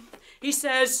 hears them. He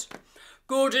says,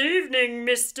 "Good evening,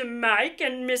 Mr. Mike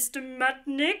and Mr.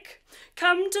 Mutnick.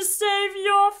 Come to save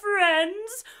your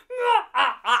friends."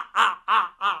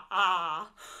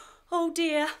 Oh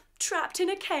dear, trapped in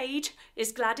a cage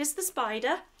is Gladys the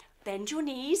spider. Bend your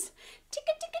knees.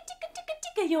 Ticka, ticka, ticka, ticka,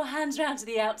 ticka your hands round to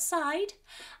the outside.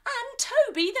 And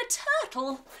Toby the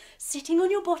turtle, sitting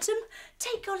on your bottom,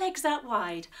 take your legs out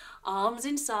wide, arms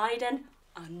inside and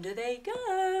under they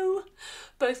go.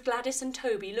 Both Gladys and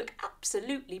Toby look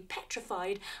absolutely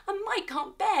petrified, and Mike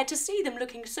can't bear to see them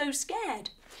looking so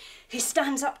scared. He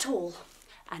stands up tall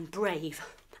and brave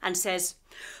and says,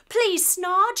 "Please,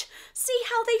 Snarge, see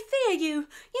how they fear you.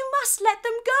 You must let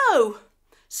them go."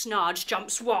 Snarge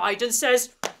jumps wide and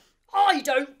says, "I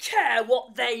don't care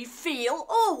what they feel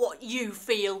or what you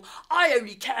feel. I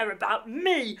only care about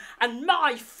me and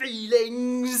my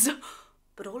feelings."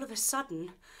 But all of a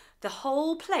sudden, the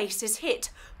whole place is hit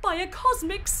by a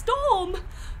cosmic storm.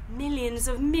 Millions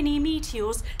of mini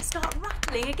meteors start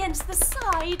rattling against the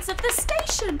sides of the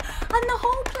station, and the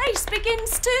whole place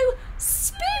begins to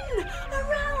spin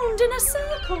around in a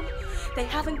circle. They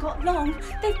haven't got long,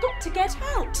 they've got to get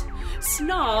out.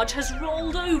 Snarge has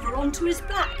rolled over onto his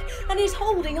back and is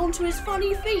holding onto his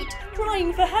funny feet,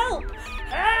 crying for help.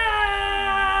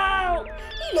 Help!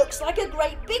 He looks like a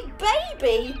great big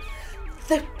baby.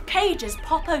 The cages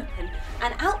pop open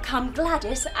and out come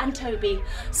Gladys and Toby,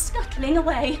 scuttling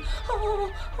away.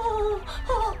 Oh, oh,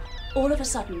 oh. All of a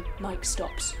sudden, Mike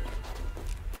stops.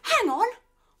 "Hang on,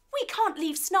 we can't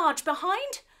leave Snarge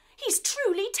behind. He's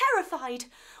truly terrified.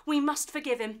 We must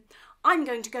forgive him. I'm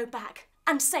going to go back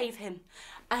and save him."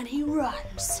 And he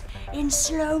runs in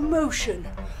slow motion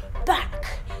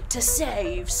back to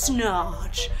save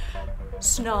Snarge.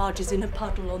 Snarge is in a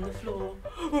puddle on the floor.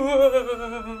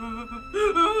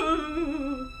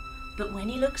 But when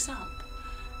he looks up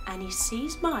and he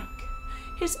sees Mike,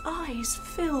 his eyes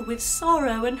fill with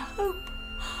sorrow and hope.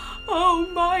 "Oh,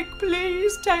 Mike,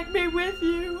 please take me with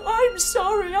you. I'm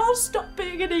sorry, I'll stop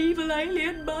being an evil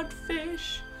alien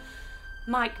mudfish."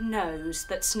 Mike knows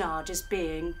that Snarge is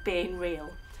being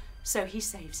real, so he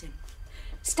saves him.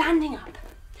 Standing up,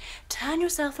 turn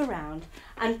yourself around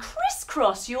and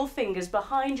crisscross your fingers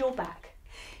behind your back.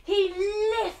 He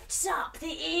lifts up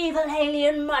the evil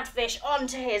alien mudfish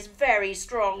onto his very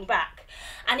strong back,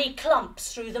 and he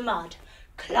clumps through the mud.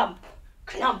 Clump,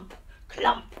 clump,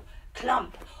 clump,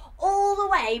 clump, all the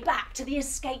way back to the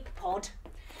escape pod.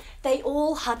 They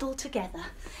all huddle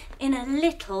together in a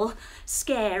little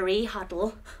scary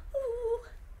huddle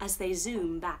as they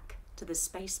zoom back to the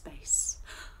space base.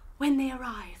 When they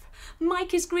arrive,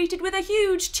 Mike is greeted with a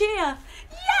huge cheer.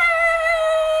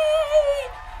 Yay!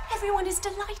 Everyone is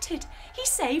delighted. He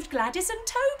saved Gladys and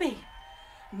Toby.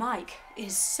 Mike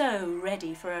is so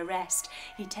ready for a rest.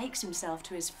 He takes himself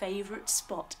to his favourite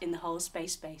spot in the whole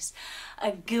space base,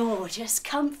 a gorgeous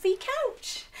comfy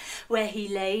couch, where he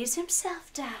lays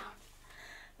himself down,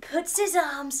 puts his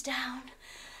arms down,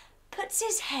 puts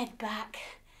his head back,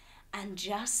 and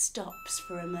just stops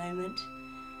for a moment,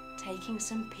 taking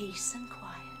some peace and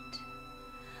quiet.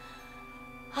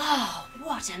 Oh,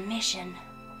 what a mission!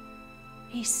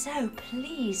 He's so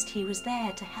pleased he was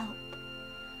there to help.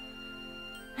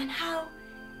 And how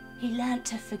he learnt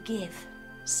to forgive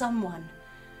someone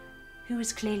who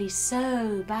was clearly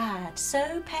so bad,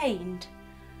 so pained,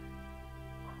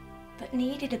 but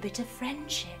needed a bit of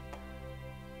friendship.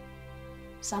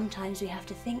 Sometimes we have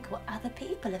to think what other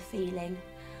people are feeling.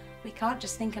 We can't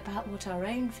just think about what our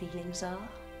own feelings are.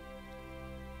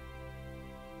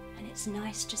 And it's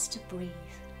nice just to breathe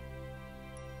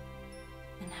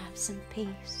and have some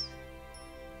peace,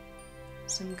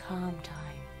 some calm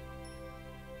time.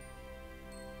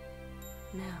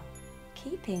 Now,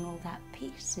 keeping all that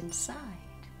peace inside,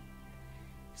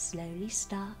 slowly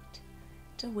start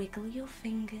to wiggle your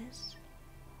fingers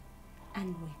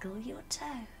and wiggle your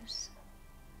toes.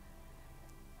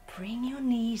 Bring your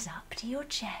knees up to your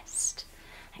chest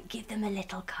and give them a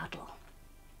little cuddle.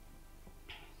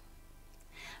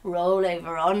 Roll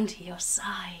over onto your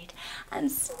side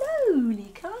and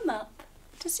slowly come up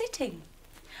to sitting,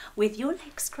 with your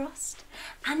legs crossed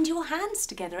and your hands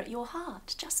together at your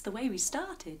heart, just the way we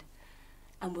started.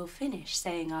 And we'll finish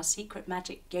saying our secret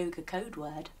magic yoga code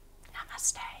word,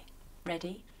 Namaste.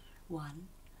 Ready? 1,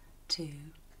 2,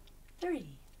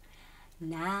 3.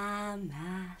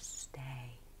 Namaste.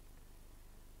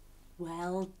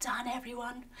 Well done,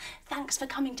 everyone. Thanks for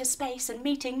coming to space and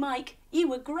meeting Mike. You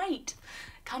were great.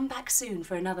 Come back soon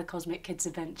for another Cosmic Kids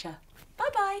adventure.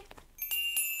 Bye-bye.